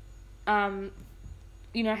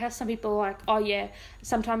 You know, how some people are like, oh yeah,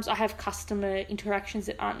 sometimes I have customer interactions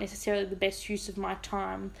that aren't necessarily the best use of my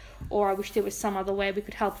time, or I wish there was some other way we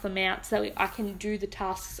could help them out so that I can do the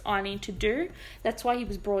tasks I need to do. That's why he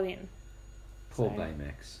was brought in. Poor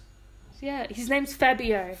Baymax. Yeah, his name's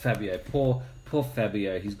Fabio. Poor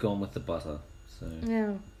Fabio, he's gone with the butter. So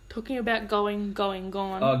yeah, talking about gone.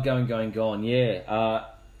 Oh, going, yeah.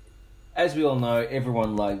 As we all know,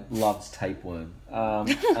 everyone loves tapeworm. And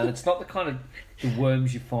it's not the kind of the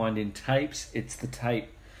worms you find in tapes, it's the tape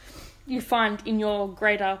you find in your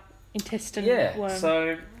greater intestine worm. Yeah,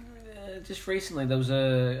 so just recently there was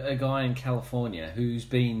a guy in California who's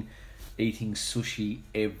been eating sushi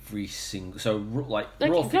every single... So, like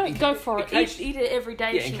raw fish. Go for it. Eat it every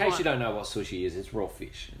day in case you don't know what sushi is, it's raw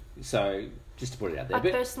fish. So, just to put it out there. I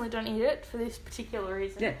personally don't eat it for this particular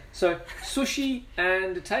reason. Yeah, so sushi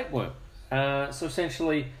and a tapeworm. So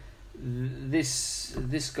essentially,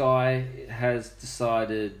 this guy has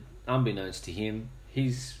decided, unbeknownst to him,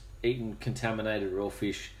 he's eaten contaminated raw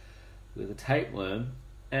fish with a tapeworm,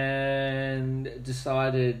 and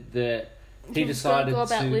decided that he decided go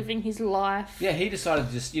about living his life. Yeah, he decided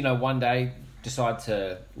to just, one day decide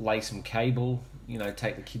to lay some cable,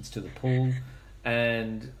 take the kids to the pool,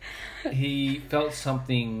 and he felt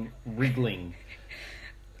something wriggling,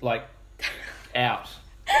 out.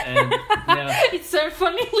 And now, it's so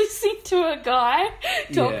funny listening to a guy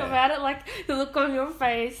talk about it, the look on your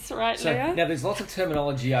face now. Now, there's lots of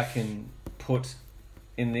terminology I can put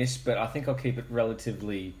in this, but I think I'll keep it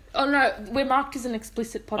relatively... Oh, no, we're marked as an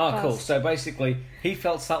explicit podcast. Oh, cool. So basically, he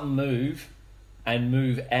felt something move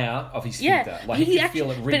out of his sphincter. Yeah, Like, he could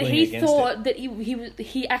feel it wriggling against it. But he thought that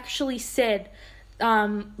he actually said...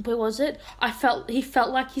 where was it? He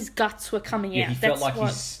felt like his guts were coming out. He felt like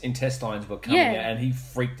his intestines were coming out, and he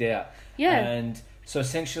freaked out. Yeah. And so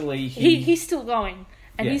essentially he's still going,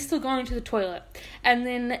 and he's still going to the toilet. And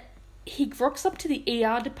then he rocks up to the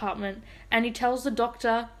ER department, and he tells the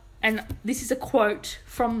doctor, and this is a quote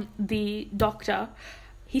from the doctor.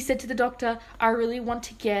 He said to the doctor, "I really want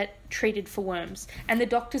to get treated for worms." And the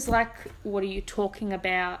doctor's like, "What are you talking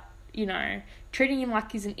about?" You know, treating him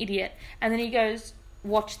like he's an idiot. And then he goes,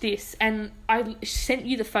 "Watch this." And I sent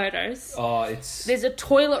you the photos. Oh, it's... There's a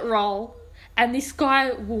toilet roll, and this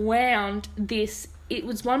guy wound this. It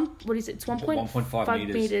was It's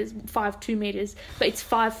 1.5 meters, 2 meters, but it's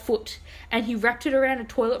 5 foot. And he wrapped it around a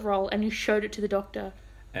toilet roll, and he showed it to the doctor.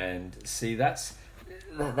 And see, that's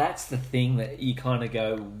the thing that you kind of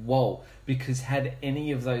go, whoa, because had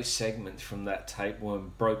any of those segments from that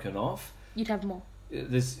tapeworm broken off, you'd have more.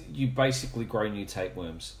 You basically grow new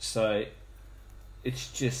tapeworms. So it's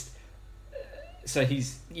just... So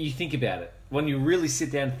you think about it. When you really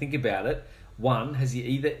sit down and think about it, one, has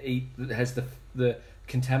the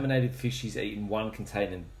contaminated fish he's eaten, one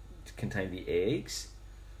contain the eggs,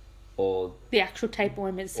 or the actual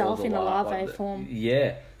tapeworm itself in a larvae form.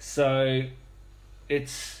 Yeah. So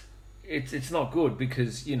it's not good,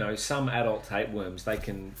 because, you know, some adult tapeworms, they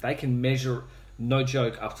can measure, no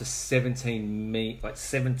joke, up to 17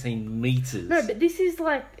 meters. No, but this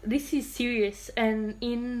is serious, and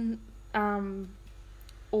in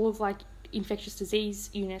all of like infectious disease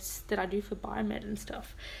units that I do for biomed and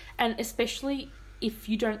stuff, and especially if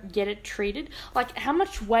you don't get it treated, like, how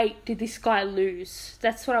much weight did this guy lose?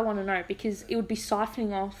 That's what I want to know, because it would be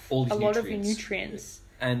siphoning off a lot of your nutrients.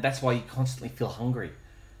 And that's why you constantly feel hungry.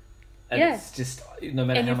 And yeah. It's just, no matter how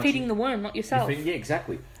much... And you're feeding the worm, not yourself. Yeah,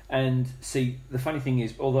 exactly. And see, the funny thing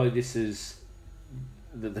is, although this is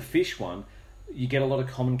the fish one, you get a lot of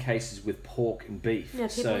common cases with pork and beef. Yeah,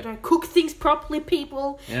 people don't cook things properly,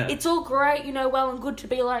 people. Yeah. It's all great, you know, well and good to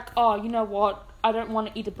be like, oh, you know what, I don't want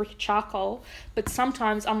to eat a brick of charcoal, but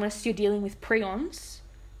sometimes unless you're dealing with prions,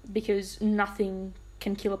 because nothing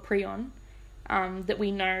can kill a prion that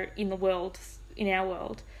we know in our world,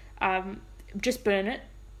 just burn it,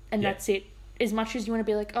 and that's it. As much as you want to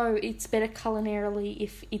be like, oh, it's better culinarily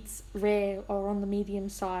if it's rare or on the medium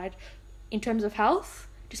side, in terms of health,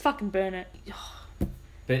 just fucking burn it.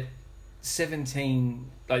 But 17...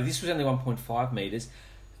 Like, this was only 1.5 metres.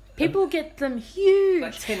 People get them huge.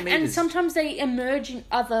 Like 10 metres. And sometimes they emerge in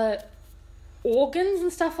other organs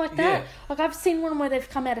and stuff like that. Yeah. Like, I've seen one where they've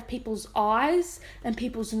come out of people's eyes and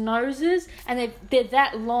people's noses, and they're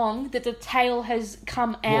that long that the tail has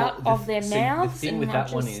come out of their mouths. The thing with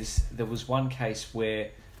that one is, there was one case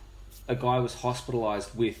where a guy was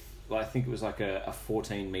hospitalised with, I think it was like a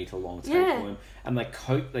 14-metre long tapeworm, and they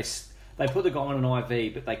put the guy on an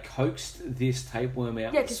IV, but they coaxed this tapeworm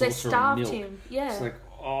out. Yeah, because they starved him. Yeah. It's like,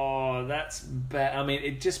 oh, that's bad. I mean,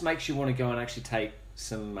 it just makes you want to go and actually take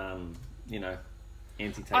some,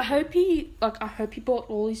 anti-tapeworm. I hope he bought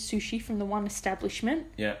all his sushi from the one establishment.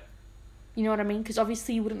 Yeah. You know what I mean? Because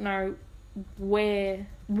obviously you wouldn't know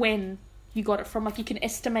when you got it from. Like, you can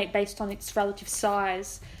estimate based on its relative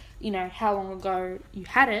size, you know, how long ago you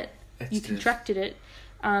had it. You contracted it.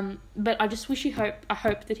 But I just I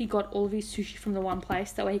hope that he got all of his sushi from the one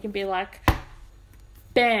place. That way he can be like,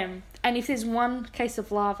 bam. And if there's one case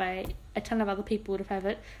of larvae, a ton of other people would have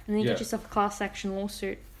it. And then you get yourself a class action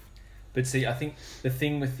lawsuit. But see, I think the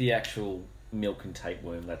thing with the actual milk and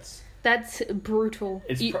tapeworm, that's brutal.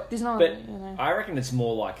 There's no... But I reckon it's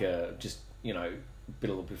more like a bit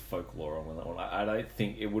of folklore on that one. I don't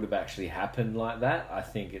think it would have actually happened like that. I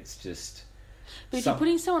think it's just... But if you're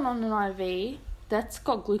putting someone on an IV, that's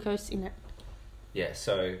got glucose in it. Yeah,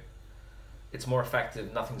 so it's more a fact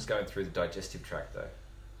that nothing's going through the digestive tract, though.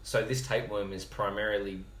 So this tapeworm is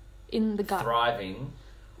primarily in the gut, thriving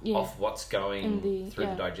off what's going through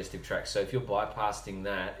the digestive tract. So if you're bypassing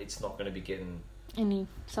that, it's not going to be getting any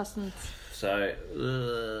sustenance. So,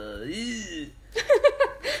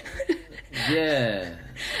 yeah.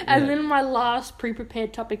 And then my last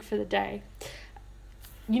pre-prepared topic for the day.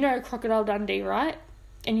 You know Crocodile Dundee, right?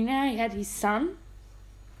 And you know how he had his son?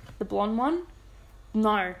 The blonde one?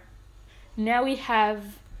 No. Now we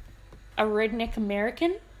have a redneck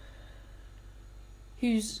American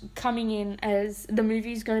who's coming in as... The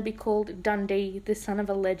movie's going to be called Dundee, the Son of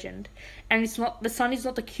a Legend. And it's not... The son is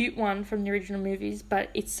not the cute one from the original movies, but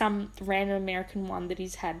it's some random American one that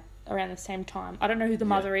he's had around the same time. I don't know who the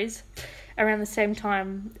mother is. around the same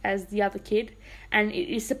time as the other kid, and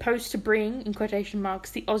it is supposed to bring, in quotation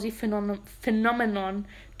marks, the Aussie phenomenon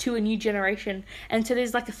to a new generation. And so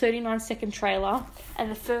there's like a 39-second trailer,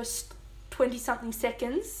 and the first 20-something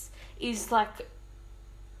seconds is like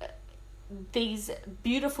these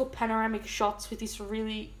beautiful panoramic shots with this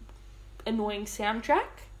really annoying soundtrack.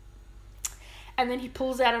 And then he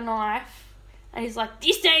pulls out a knife, and he's like,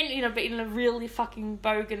 this ain't, but in a really fucking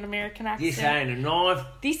bogan American accent. This ain't a knife.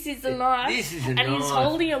 This is a knife. This is a knife. And he's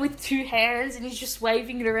holding it with two hands, and he's just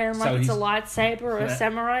waving it around like it's a lightsaber or a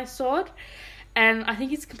samurai sword. And I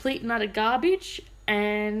think it's complete and utter garbage.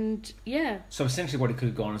 And, yeah. So essentially what it could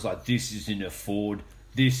have gone is like, this isn't a Ford.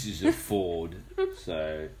 This is a Ford.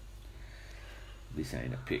 So, this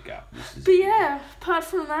ain't a pickup. But yeah, apart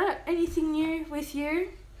from that, anything new with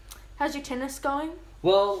you? How's your tennis going?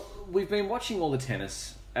 Well, we've been watching all the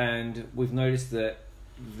tennis, and we've noticed that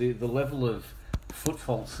the level of foot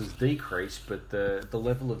faults has decreased, but the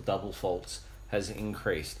level of double faults has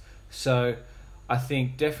increased. So I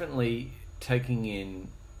think definitely taking in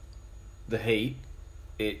the heat,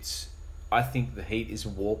 I think the heat is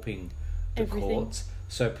warping the courts.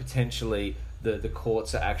 So potentially the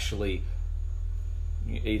courts are actually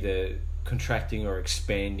either contracting or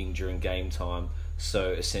expanding during game time.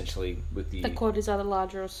 So essentially, with the court is either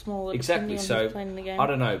larger or smaller. Exactly. So playing the game. I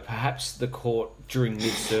don't know. Perhaps the court during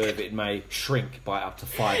mid-serve it may shrink by up to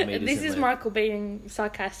 5 meters. This is Michael being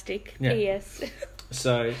sarcastic. Yeah. P.S.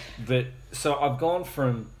 So I've gone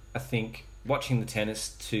from, I think, watching the tennis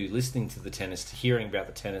to listening to the tennis to hearing about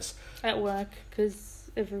the tennis at work, because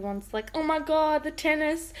everyone's like, oh my god, the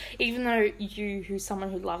tennis, even though who's someone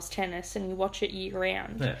who loves tennis and you watch it year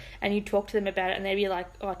round, and you talk to them about it and they'd be like,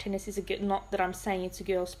 oh, tennis is not that I'm saying it's a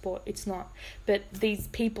girl sport, it's not, but these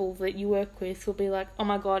people that you work with will be like, oh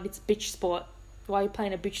my god, it's bitch sport. Why are you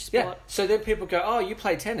playing a bitch sport? Yeah. So then people go, oh, you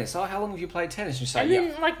play tennis. Oh, how long have you played tennis? And you say, and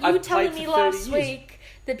then, like, you were telling me last week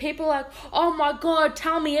that people are like, oh my god,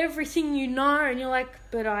 tell me everything you know. And you're like,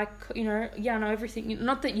 but I know everything.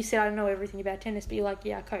 Not that you said I know everything about tennis, but you're like,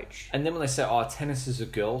 yeah, I coach. And then when they say, oh, tennis is a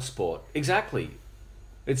girl sport. Exactly.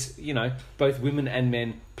 It's, both women and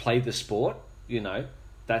men play the sport,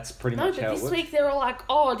 That's pretty much how it works. This week they were like,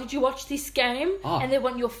 oh, did you watch this game? Oh. And they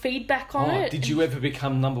want your feedback on it. Did you ever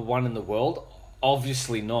become number one in the world?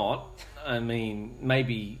 Obviously not. I mean,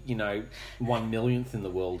 maybe, 1/1,000,000th in the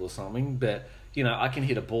world or something, but, I can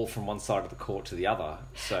hit a ball from one side of the court to the other,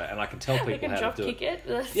 and I can tell people how to do it.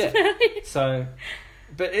 Yeah. So,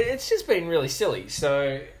 but it's just been really silly.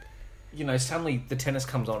 So, suddenly the tennis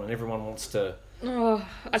comes on and everyone wants to... Oh,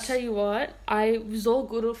 I tell you what, I was all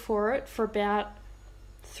good for it for about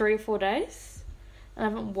 3 or 4 days. And I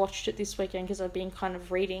haven't watched it this weekend because I've been kind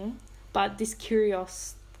of reading. But this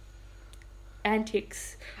Kyrgios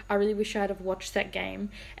antics, I really wish I'd have watched that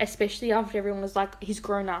game, especially after everyone was like, he's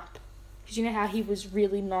grown up. Because you know how he was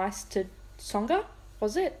really nice to Tsonga?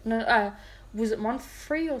 Was it? No, was it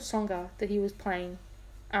Monfrey or Tsonga that he was playing?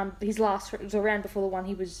 His last, it was around before the one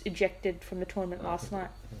he was ejected from the tournament last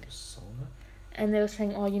night. I think it was Tsonga. And they were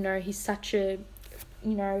saying, he's such a,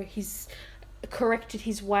 he's corrected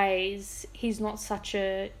his ways. He's not such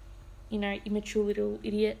a, immature little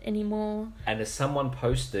idiot anymore. And as someone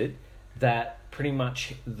posted, that pretty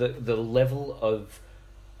much the level of,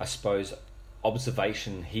 I suppose,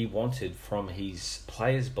 observation he wanted from his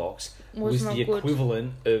player's box was the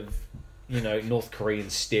equivalent of, North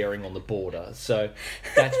Koreans staring on the border. So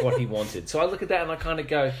that's what he wanted. So I look at that and I kind of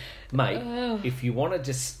go, mate, if you want to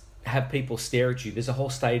just have people stare at you, there's a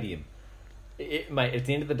whole stadium. Mate, at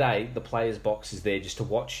the end of the day, the player's box is there just to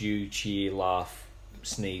watch you cheer, laugh,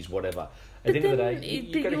 sneeze, whatever. At the end of the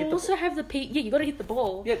day, you also have the you got to hit the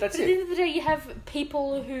ball. Yeah, that's it. At the end of the day, you have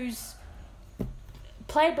people whose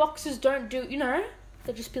player boxes don't do.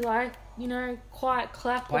 They'll just be like, quiet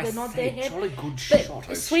clap, or they're not there. Jolly good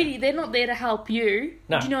shot, sweetie, they're not there to help you.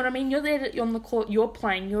 No. Do you know what I mean? You're there on the court. You're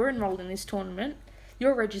playing. You're enrolled in this tournament.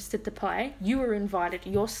 You're registered to play. You were invited.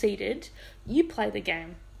 You're seated. You play the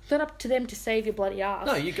game. It's not up to them to save your bloody ass.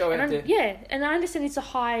 No, you go out there. Yeah, and I understand it's a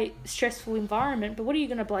high, stressful environment, but what are you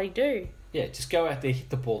going to bloody do? Yeah, just go out there, hit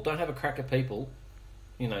the ball. Don't have a crack at people,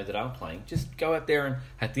 that aren't playing. Just go out there and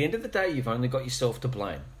at the end of the day, you've only got yourself to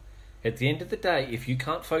blame. At the end of the day, if you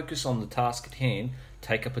can't focus on the task at hand,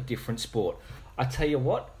 take up a different sport. I tell you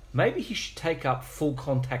what, maybe he should take up full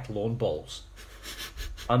contact lawn bowls.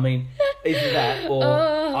 I mean, either that or,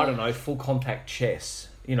 I don't know, full contact chess.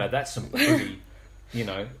 That's some pretty,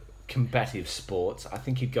 combative sports. I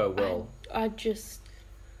think he'd go well. I don't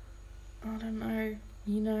know.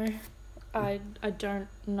 I don't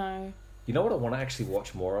know. You know what I want to actually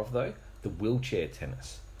watch more of, though? The wheelchair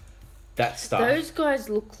tennis. that stuff. Those guys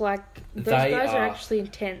look like... Those guys are actually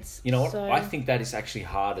intense. You know what? I think that is actually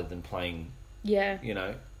harder than playing,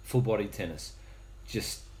 full-body tennis.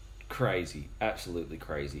 Just crazy. Absolutely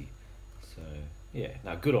crazy. So, yeah.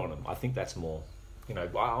 No, good on them. I think that's more...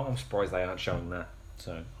 I'm surprised they aren't showing that.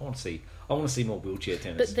 So, I want to see more wheelchair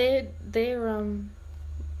tennis. But their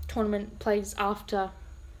tournament plays after...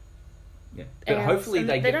 Yeah. But hopefully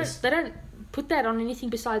they don't put that on anything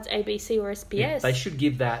besides ABC or SBS. Yeah, they should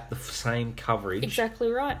give that the same coverage. Exactly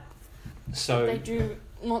right. So they do,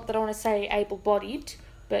 not that I want to say able-bodied,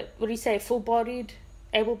 but what do you say, full-bodied,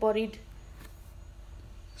 able-bodied?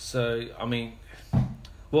 So, I mean,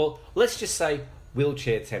 well, let's just say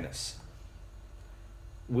wheelchair tennis.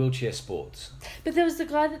 Wheelchair sports. But there was the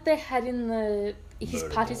guy that they had in he's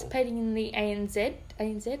Murder participating in the ANZ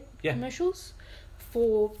commercials.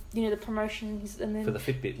 For the promotions, and then for the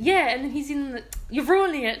Fitbit. Yeah, and then he's in you're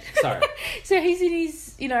ruining it. Sorry. So he's in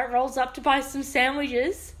his rolls up to buy some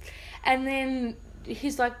sandwiches, and then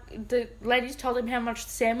he's like, the ladies told him how much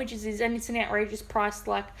the sandwiches is, and it's an outrageous price,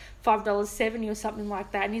 like $5.70 or something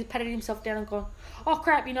like that. And he's patted himself down and gone, "Oh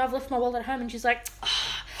crap, I've left my wallet at home." And she's like,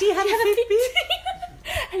 "Do you have a Fitbit?"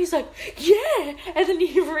 And he's like, "Yeah." And then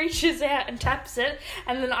he reaches out and taps it.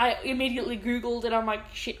 And then I immediately Googled and I'm like,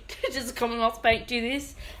 shit, does Commonwealth Bank do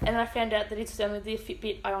this? And I found out that it's only the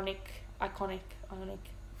Fitbit Iconic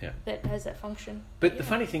that has that function. But the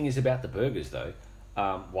funny thing is about the burgers, though,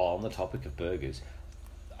 while on the topic of burgers,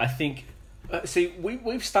 I think,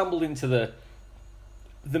 we've stumbled into the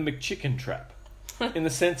McChicken trap in the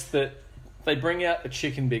sense that they bring out a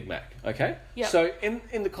chicken Big Mac, okay? Yep. So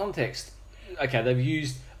in the context... Okay, they've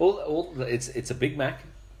used it's a Big Mac,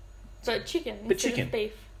 but chicken instead of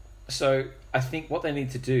beef. So I think what they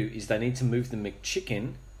need to do is they need to move the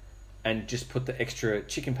McChicken and just put the extra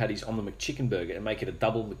chicken patties on the McChicken burger and make it a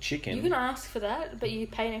double McChicken. You can ask for that, but you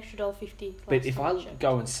pay an extra $1.50. But if I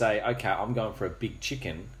go and say, okay, I'm going for a big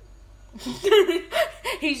chicken,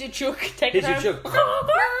 here's your chook. Take it home.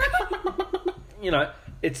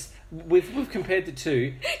 It's we've compared the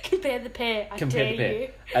two. Compare the pair. I dare you.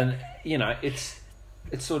 And it's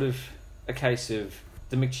sort of a case of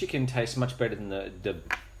the McChicken tastes much better than the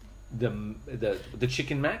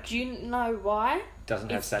chicken Mac. Do you know why?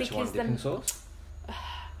 Doesn't have Szechuan dipping sauce.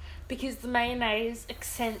 Because the mayonnaise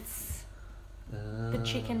accents the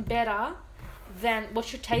chicken better than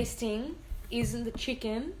what you're tasting. Isn't the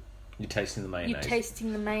chicken? You're tasting the mayonnaise. You're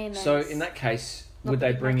tasting the mayonnaise. So in that case, would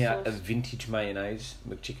they bring out a vintage mayonnaise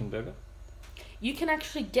McChicken burger? You can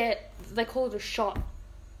actually get, they call it a shot,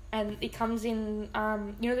 and it comes in,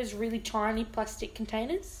 those really tiny plastic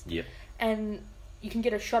containers? Yep. And you can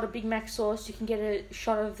get a shot of Big Mac sauce, you can get a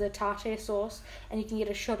shot of the tartare sauce, and you can get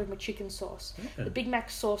a shot of McChicken sauce. Yeah. The Big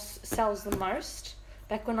Mac sauce sells the most.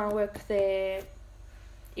 Back when I worked there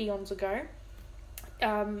eons ago,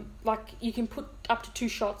 you can put up to 2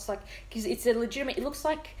 shots, because it's a legitimate, it looks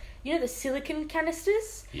like, the silicone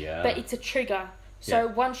canisters? Yeah. But it's a trigger. So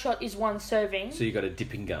 1 shot is 1 serving. So you got a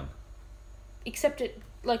dipping gun. Except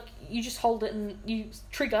you just hold it and you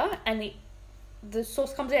trigger and the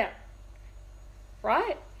sauce comes out.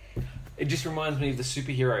 Right? It just reminds me of the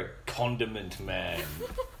superhero Condiment Man.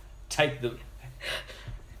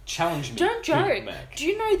 Challenge me. Don't joke. Big Mac. Do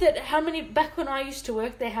you know that back when I used to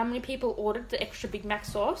work there, how many people ordered the extra Big Mac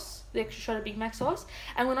sauce? The extra shot of Big Mac sauce?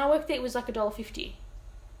 And when I worked there, it was like $1.50.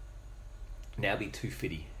 Now be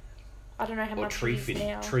 $2.50. I don't know how much it is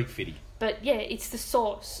now. $3.50. But yeah, it's the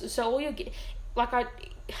sauce. So all you get,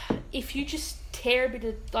 if you just tear a bit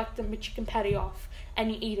of the McChicken patty off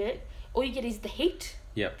and you eat it, all you get is the heat,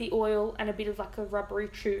 the oil, and a bit of a rubbery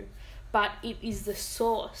chew. But it is the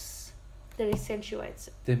sauce that accentuates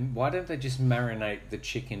it. Then why don't they just marinate the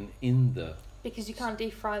chicken in the... Because you can't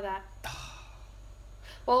deep fry that.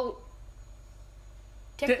 Well,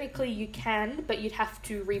 technically you can, but you'd have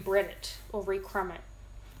to re-bread it or re-crumb it.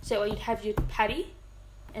 So you'd have your patty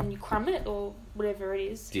and you crumb it or whatever it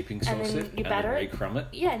is. Dipping sauce and then you batter it. Re-crumb it.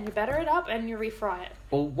 Yeah, and you batter it up and you refry it.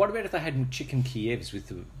 Well, what about if they had chicken Kievs with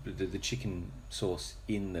the chicken sauce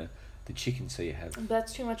in the chicken, so you have...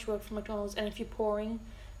 That's too much work for McDonald's. And if you're pouring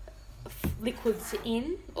liquids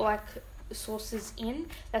in, sauces in,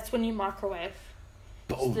 that's when you microwave.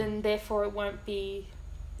 Boom. So then therefore it won't be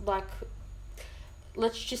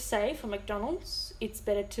let's just say for McDonald's, it's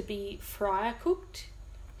better to be fryer cooked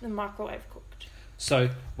than microwave cooked. So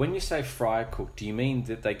when you say fryer cooked, do you mean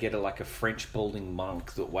that they get a French balding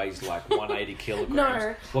monk that weighs 180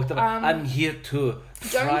 kilograms? No. I'm here to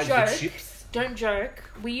fry the chips. Don't joke.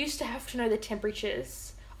 We used to have to know the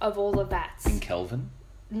temperatures of all the vats. In Kelvin?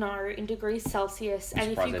 No, in degrees Celsius.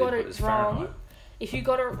 And if you got it wrong... If you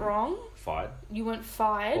got it wrong, Fired. You weren't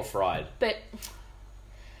fired. Or fried. But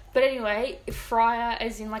anyway, fryer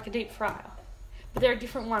as in like a deep fryer. But there are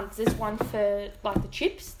different ones. There's one for like the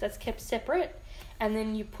chips that's kept separate, and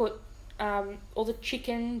then you put all the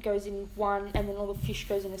chicken goes in one, and then all the fish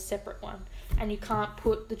goes in a separate one. And you can't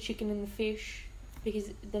put the chicken in the fish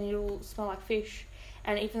because then it'll smell like fish.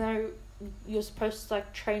 And even though you're supposed to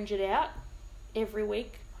like change it out every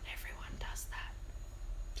week, not everyone does that.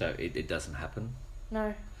 So it doesn't happen?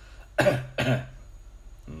 No.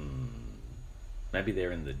 Maybe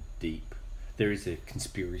they're in the deep. There is a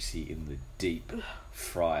conspiracy in the deep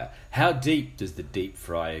fryer. How deep does the deep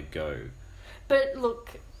fryer go? But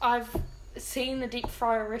look, I've seen the deep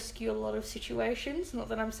fryer rescue a lot of situations. Not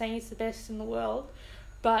that I'm saying it's the best in the world,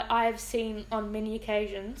 but I have seen on many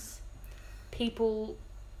occasions people...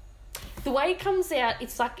 The way it comes out,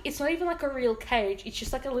 it's like it's not even like a real cage. It's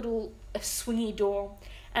just like a swingy door.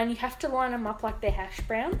 And you have to line them up like they're hash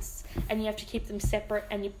browns, and you have to keep them separate,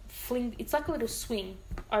 and you fling... It's like a little swing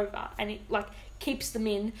over, and it like keeps them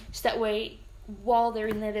in, so that way while they're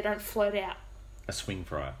in there they don't float out. A swing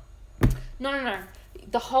fryer? No.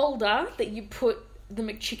 The holder that you put the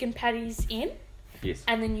McChicken patties in. Yes.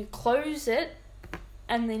 And then you close it,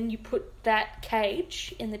 and then you put that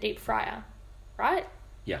cage in the deep fryer, right?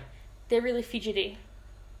 Yeah. They're really fidgety.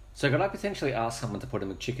 So could I potentially ask someone to put a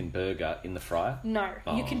McChicken burger in the fryer? No,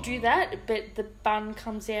 you can do that, but the bun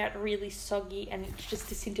comes out really soggy and it just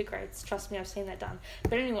disintegrates. Trust me, I've seen that done.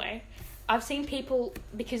 But anyway, I've seen people,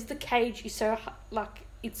 because the cage is so, like,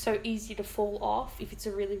 it's so easy to fall off if it's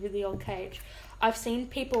a really, really old cage. I've seen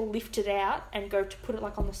people lift it out and go to put it,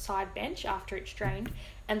 like, on the side bench after it's drained,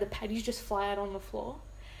 and the patties just fly out on the floor.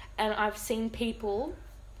 And I've seen people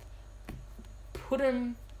put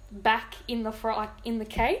them back in the fry, like in the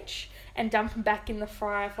cage, and dump them back in the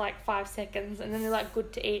fryer for like 5 seconds, and then they're like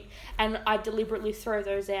good to eat. And I deliberately throw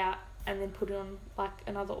those out and then put it on like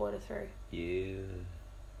another order through. Yeah.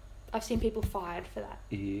 I've seen people fired for that.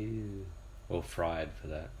 Ew. Or fried for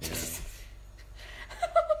that.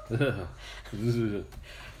 Yeah.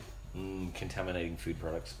 Contaminating food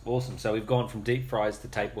products. Awesome. So we've gone from deep fries to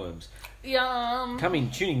tapeworms. Yum.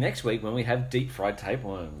 Tuning next week when we have deep fried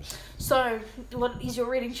tapeworms. So, what is your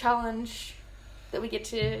reading challenge that we get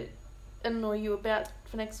to annoy you about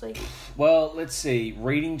for next week? Well, let's see.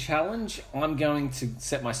 Reading challenge. I'm going to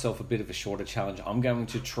set myself a bit of a shorter challenge. I'm going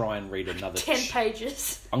to try and read another 10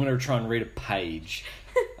 pages. I'm going to try and read a page.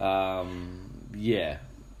 Yeah.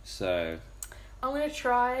 So I'm going to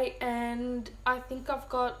try, and I think I'm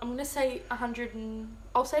going to say 100 and...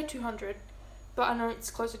 I'll say 200, but I know it's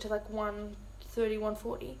closer to like 130,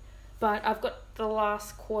 140. But I've got the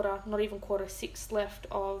last quarter, not even quarter, 6 left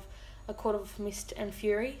of A Court of Mist and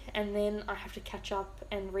Fury, and then I have to catch up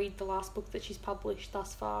and read the last book that she's published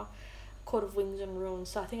thus far, Court of Wings and Ruins.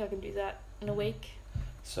 So I think I can do that in a week.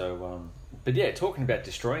 So, but yeah, talking about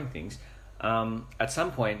destroying things, at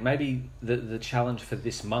some point, maybe the challenge for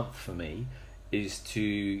this month for me is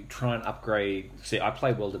to try and upgrade. See, I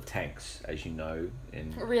play World of Tanks, as you know,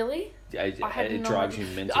 and really, it drives you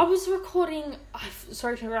mental. I was recording.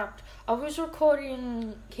 Sorry to interrupt. I was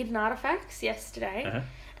recording Hidden Artifacts yesterday,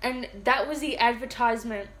 and that was the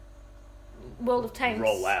advertisement. World of Tanks.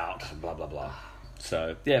 Roll out, blah blah blah.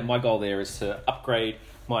 So yeah, my goal there is to upgrade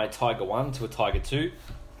my Tiger 1 to a Tiger 2,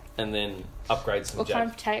 and then upgrade some. What kind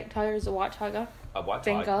of tiger is a white tiger? A white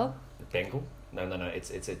Bengal? tiger. Bengal? No.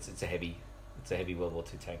 It's a heavy. It's a heavy World War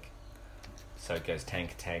II tank. So it goes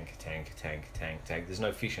tank. There's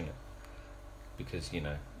no fish in it. Because, you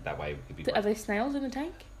know, that way it could be... Are there snails in the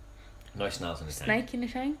tank? No snails in the tank. Snake in the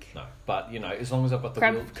tank? No. But, you know, as long as I've got the...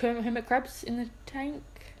 Hermit crabs in the tank?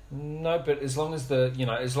 No, but as long as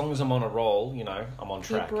as long as I'm on a roll, you know, I'm on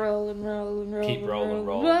track. Keep rolling. Keep rolling.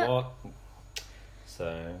 What?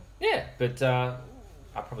 So, yeah. But I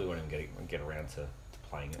probably won't even get around to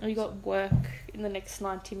playing it. You got work in the next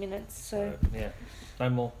 90 minutes, so... yeah. No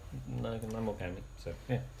more gaming, so,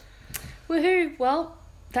 yeah. Woohoo! Well,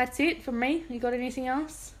 that's it from me. You got anything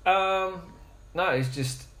else? No, it's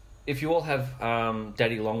just... If you all have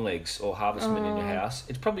daddy longlegs or harvestmen in your house,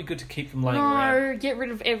 it's probably good to keep them laying around. No, get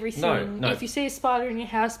rid of everything. No. If you see a spider in your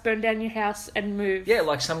house, burn down your house and move. Yeah,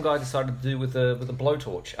 like some guy decided to do with a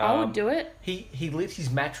blowtorch. I would do it. He lit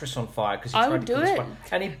his mattress on fire because he I tried would to do kill it. the spider,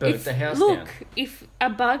 and he burnt the house down. Look, if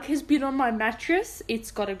a bug has been on my mattress,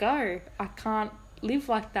 it's got to go. I can't live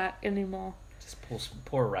like that anymore. Just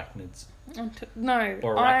poor arachnids. No,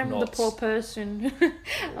 Or I'm the arachnauts. poor person.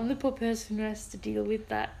 I'm the poor person who has to deal with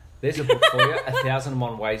that. There's a book for you,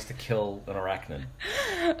 1,001 Ways to Kill an Arachnid.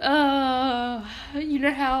 You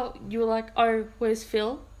know how you were like, oh, where's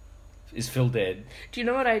Phil? Is Phil dead? Do you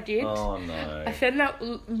know what I did? Oh, no. I found that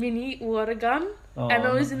mini water gun, and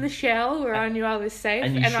I was in the shower where I knew I was safe,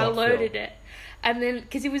 and I loaded it. And then,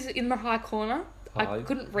 because he was in the high corner, I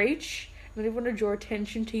couldn't reach, and I didn't want to draw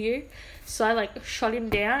attention to you, so I, shot him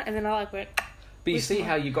down, and then I, went... But you see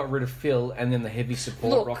how you got rid of Phil, and then the heavy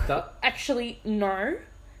support rocked up? Actually, no.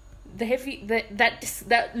 The heavy...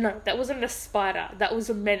 that wasn't a spider. That was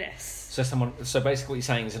a menace. So basically what you're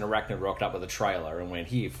saying is an arachnid rocked up with a trailer and went,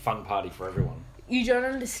 here, fun party for everyone. You don't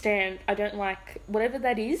understand. I don't like... Whatever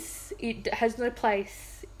that is, it has no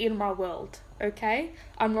place in my world, okay?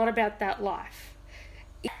 I'm not about that life.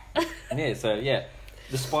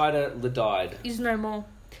 The spider died. Is no more.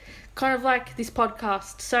 Kind of like this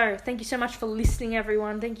podcast. So, thank you so much for listening,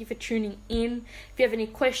 everyone. Thank you for tuning in. If you have any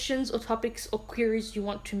questions or topics or queries you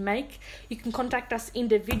want to make, you can contact us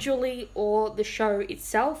individually or the show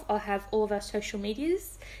itself. I'll have all of our social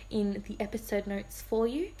medias in the episode notes for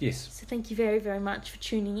you. Yes. So, thank you very, very much for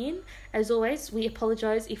tuning in. As always, we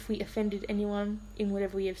apologise if we offended anyone in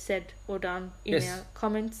whatever we have said or done in our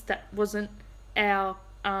comments. That wasn't our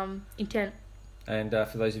intent. And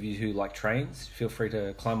for those of you who like trains, feel free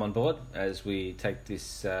to climb on board as we take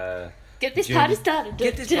this... Get this party started.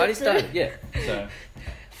 Get this party started, yeah. So...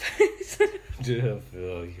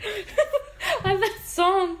 I have that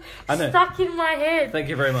song stuck in my head. Thank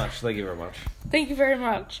you very much. Thank you very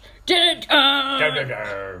much.